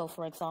using. So,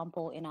 for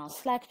example, in our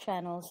Slack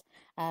channels,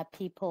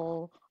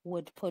 people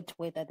would put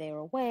whether they're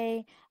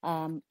away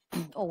or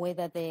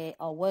whether they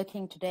are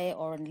working today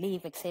or on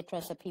leave,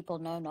 etc., so people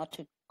know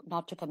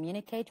not to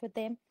communicate with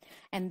them.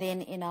 And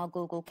then in our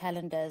Google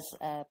Calendars,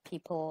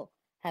 people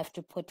have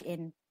to put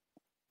in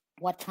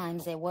what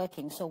times they're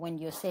working. So when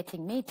you're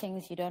setting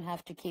meetings, you don't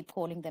have to keep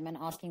calling them and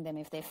asking them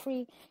if they're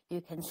free. You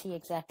can see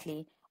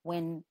exactly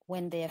when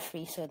they're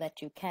free so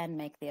that you can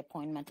make the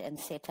appointment and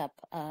set up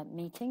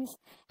meetings.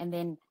 And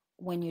then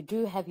when you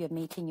do have your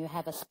meeting, you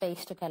have a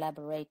space to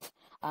collaborate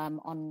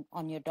on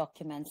your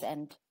documents.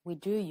 And we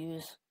do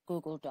use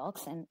Google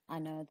Docs, and I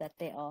know that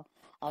there are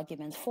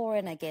arguments for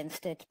and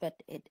against it,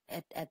 but it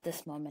at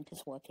this moment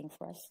is working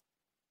for us.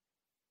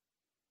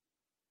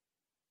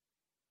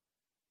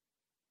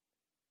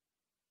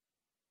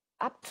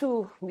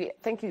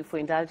 Thank you for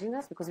indulging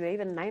us, because we're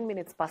even 9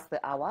 minutes past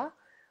the hour.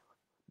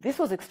 This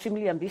was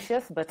extremely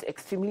ambitious, but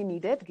extremely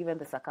needed given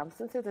the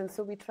circumstances. And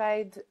so we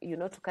tried,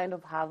 to kind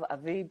of have a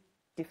very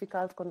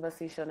difficult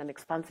conversation, an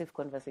expansive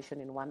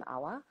conversation in 1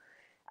 hour.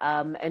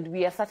 And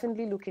we are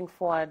certainly looking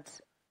forward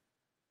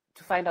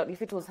to find out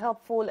if it was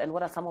helpful and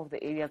what are some of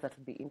the areas that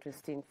would be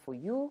interesting for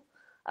you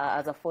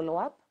as a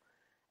follow-up.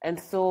 And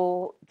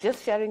so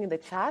just sharing in the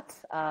chat,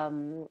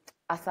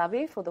 a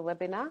survey for the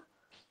webinar.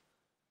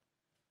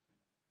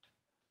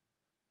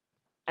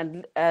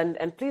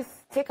 And please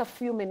take a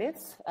few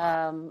minutes.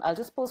 I'll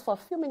just pause for a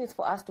few minutes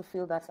for us to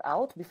fill that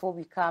out before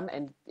we come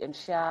and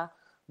share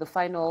the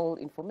final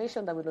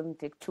information that will only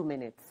take 2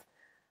 minutes.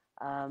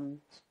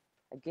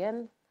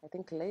 Again, I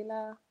think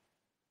Lejla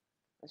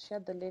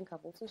shared the link.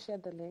 I've also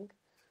shared the link.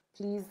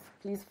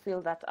 Please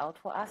fill that out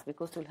for us,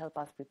 because it will help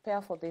us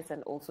prepare for this,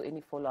 and also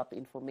any follow-up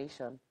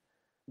information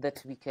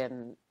that we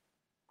can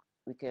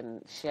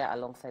share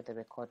alongside the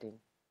recording.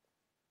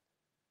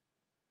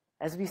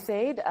 As we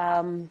said,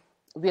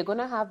 we're going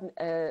to have,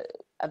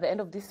 at the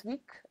end of this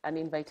week, an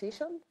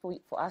invitation for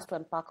us to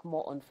unpack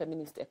more on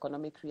feminist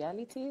economic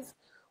realities.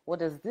 What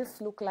does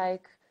this look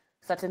like?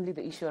 Certainly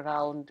the issue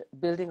around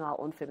building our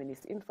own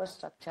feminist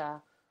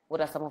infrastructure. What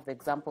are some of the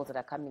examples that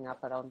are coming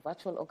up around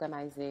virtual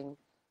organizing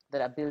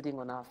that are building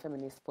on our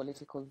feminist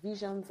political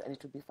visions? And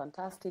it would be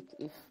fantastic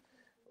if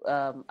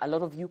a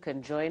lot of you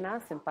can join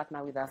us and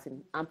partner with us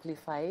in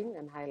amplifying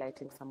and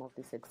highlighting some of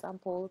these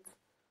examples.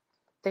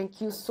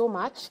 Thank you so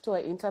much to our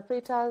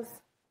interpreters,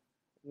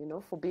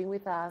 for being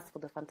with us, for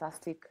the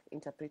fantastic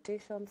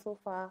interpretation so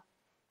far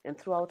and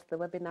throughout the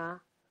webinar.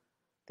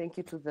 Thank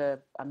you to the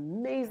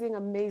amazing,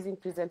 amazing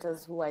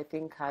presenters who I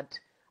think had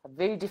a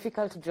very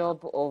difficult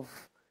job of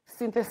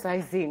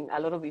synthesizing a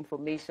lot of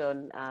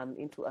information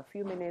into a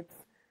few minutes.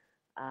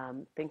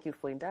 Thank you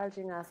for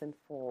indulging us and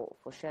for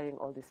sharing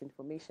all this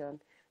information.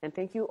 And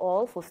thank you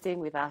all for staying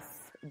with us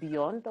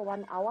beyond the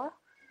 1 hour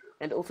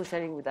and also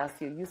sharing with us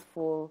your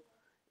useful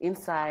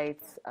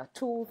insights,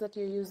 tools that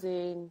you're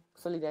using,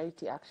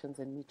 solidarity actions,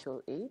 and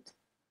mutual aid.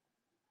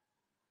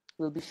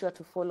 We'll be sure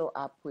to follow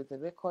up with the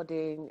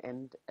recording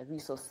and a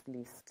resource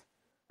list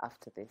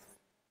after this.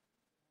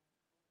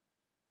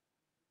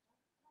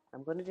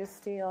 I'm going to just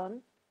stay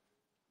on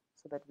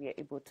so that we are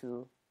able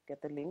to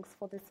get the links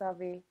for the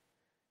survey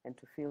and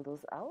to fill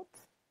those out.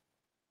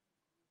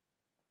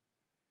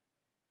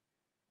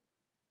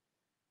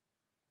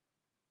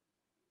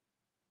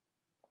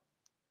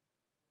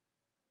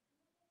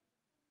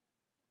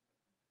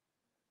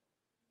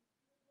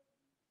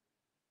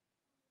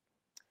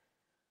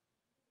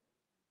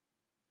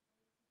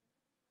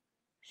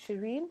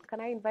 Shareen,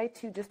 can I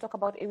invite you just talk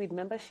about AWID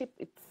membership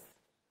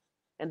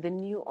and the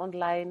new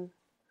online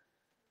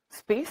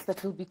space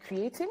that we'll be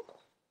creating?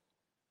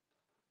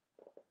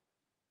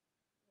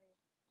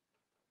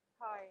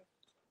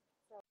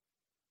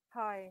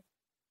 Hi.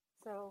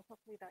 So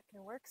hopefully that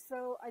can work.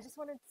 So I just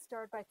wanted to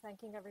start by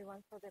thanking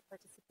everyone for their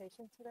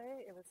participation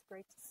today. It was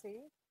great to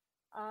see.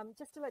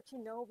 Just to let you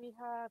know, we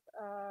have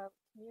a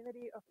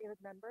community of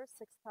AWID members,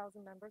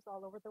 6,000 members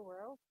all over the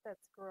world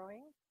that's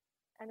growing.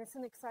 And it's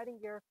an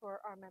exciting year for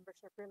our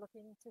membership. We're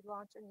looking to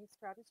launch a new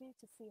strategy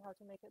to see how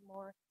to make it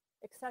more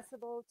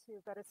accessible,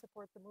 to better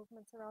support the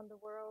movements around the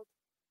world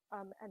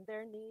and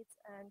their needs,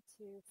 and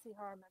to see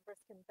how our members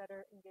can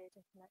better engage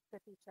and connect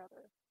with each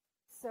other.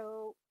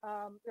 So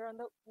we're on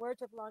the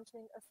verge of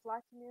launching a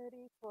Slack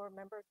community for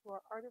members who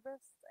are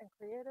artists and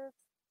creatives.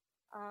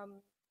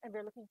 And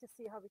we're looking to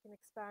see how we can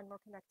expand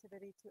more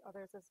connectivity to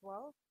others as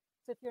well.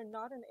 So if you're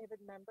not an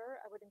AWID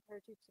member, I would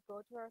encourage you to go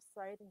to our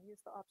site and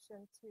use the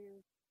option to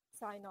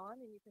sign on,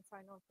 and you can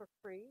sign on for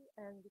free,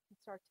 and we can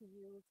start to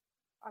use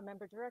our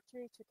member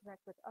directory to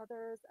connect with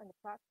others and the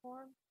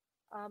platform.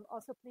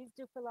 Also, please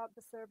do fill out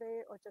the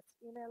survey or just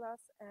email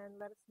us and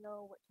let us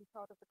know what you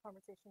thought of the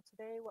conversation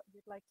today, what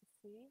you'd like to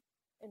see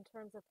in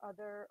terms of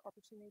other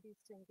opportunities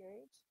to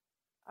engage,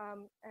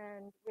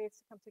 and ways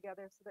to come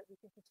together so that we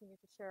can continue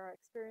to share our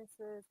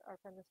experiences,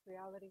 our feminist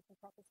realities and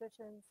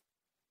propositions,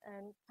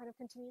 and kind of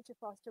continue to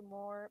foster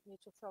more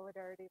mutual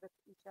solidarity with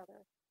each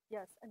other.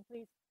 Yes, and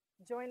please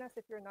join us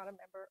if you're not a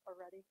member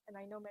already. And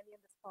I know many in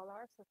this call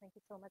are, so thank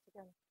you so much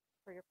again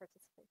for your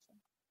participation.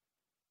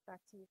 Back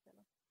to you,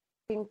 Philo.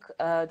 I think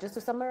just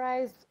to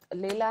summarize,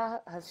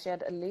 Lejla has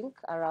shared a link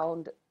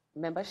around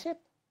membership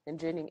and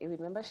joining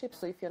AWID membership.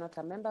 So if you're not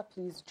a member,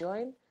 please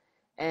join.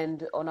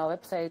 And on our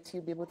website,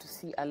 you'll be able to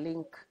see a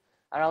link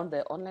around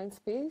the online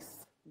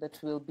space that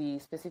will be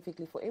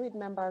specifically for AWID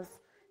members,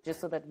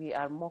 just so that we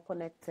are more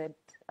connected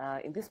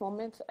in this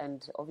moment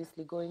and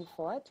obviously going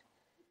forward.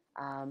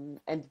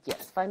 And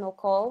yes, final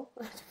call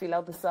to fill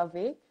out the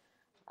survey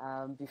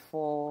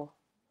before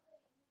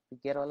we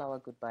get all our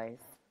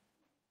goodbyes.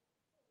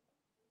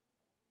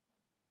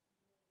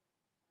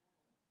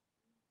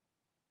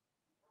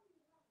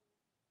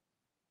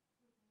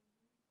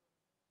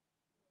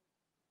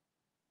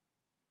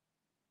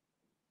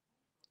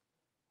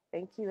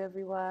 Thank you,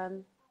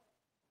 everyone.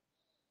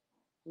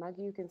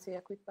 Maggie, you can say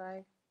a quick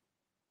bye.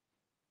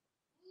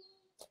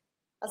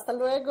 Hasta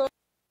luego.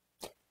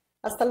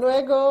 Hasta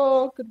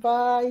luego.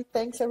 Goodbye.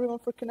 Thanks, everyone,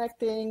 for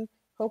connecting.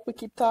 Hope we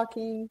keep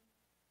talking.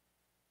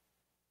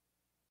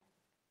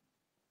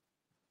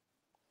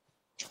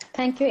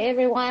 Thank you,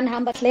 everyone.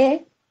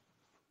 Hambatle.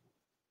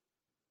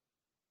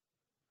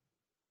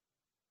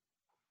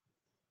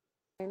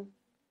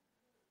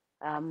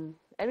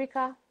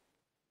 Erika.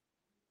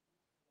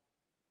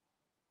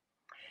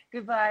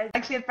 Goodbye.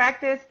 Actually, a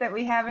practice that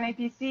we have in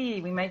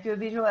APC. We might do a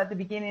visual at the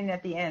beginning and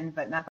at the end,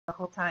 but not the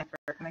whole time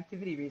for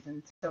connectivity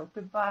reasons. So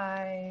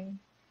goodbye.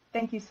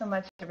 Thank you so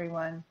much,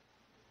 everyone.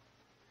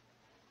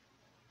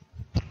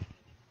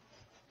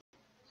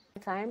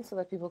 Time so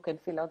that people can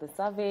fill out the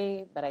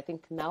survey, but I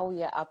think now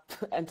we are up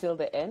until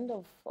the end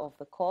of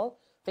the call.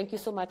 Thank you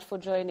so much for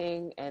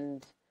joining,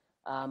 and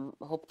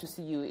hope to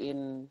see you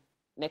in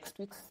next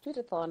week's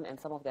Tweetathon and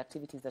some of the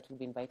activities that we'll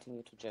be inviting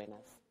you to join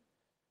us.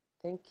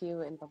 Thank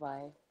you and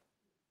bye-bye.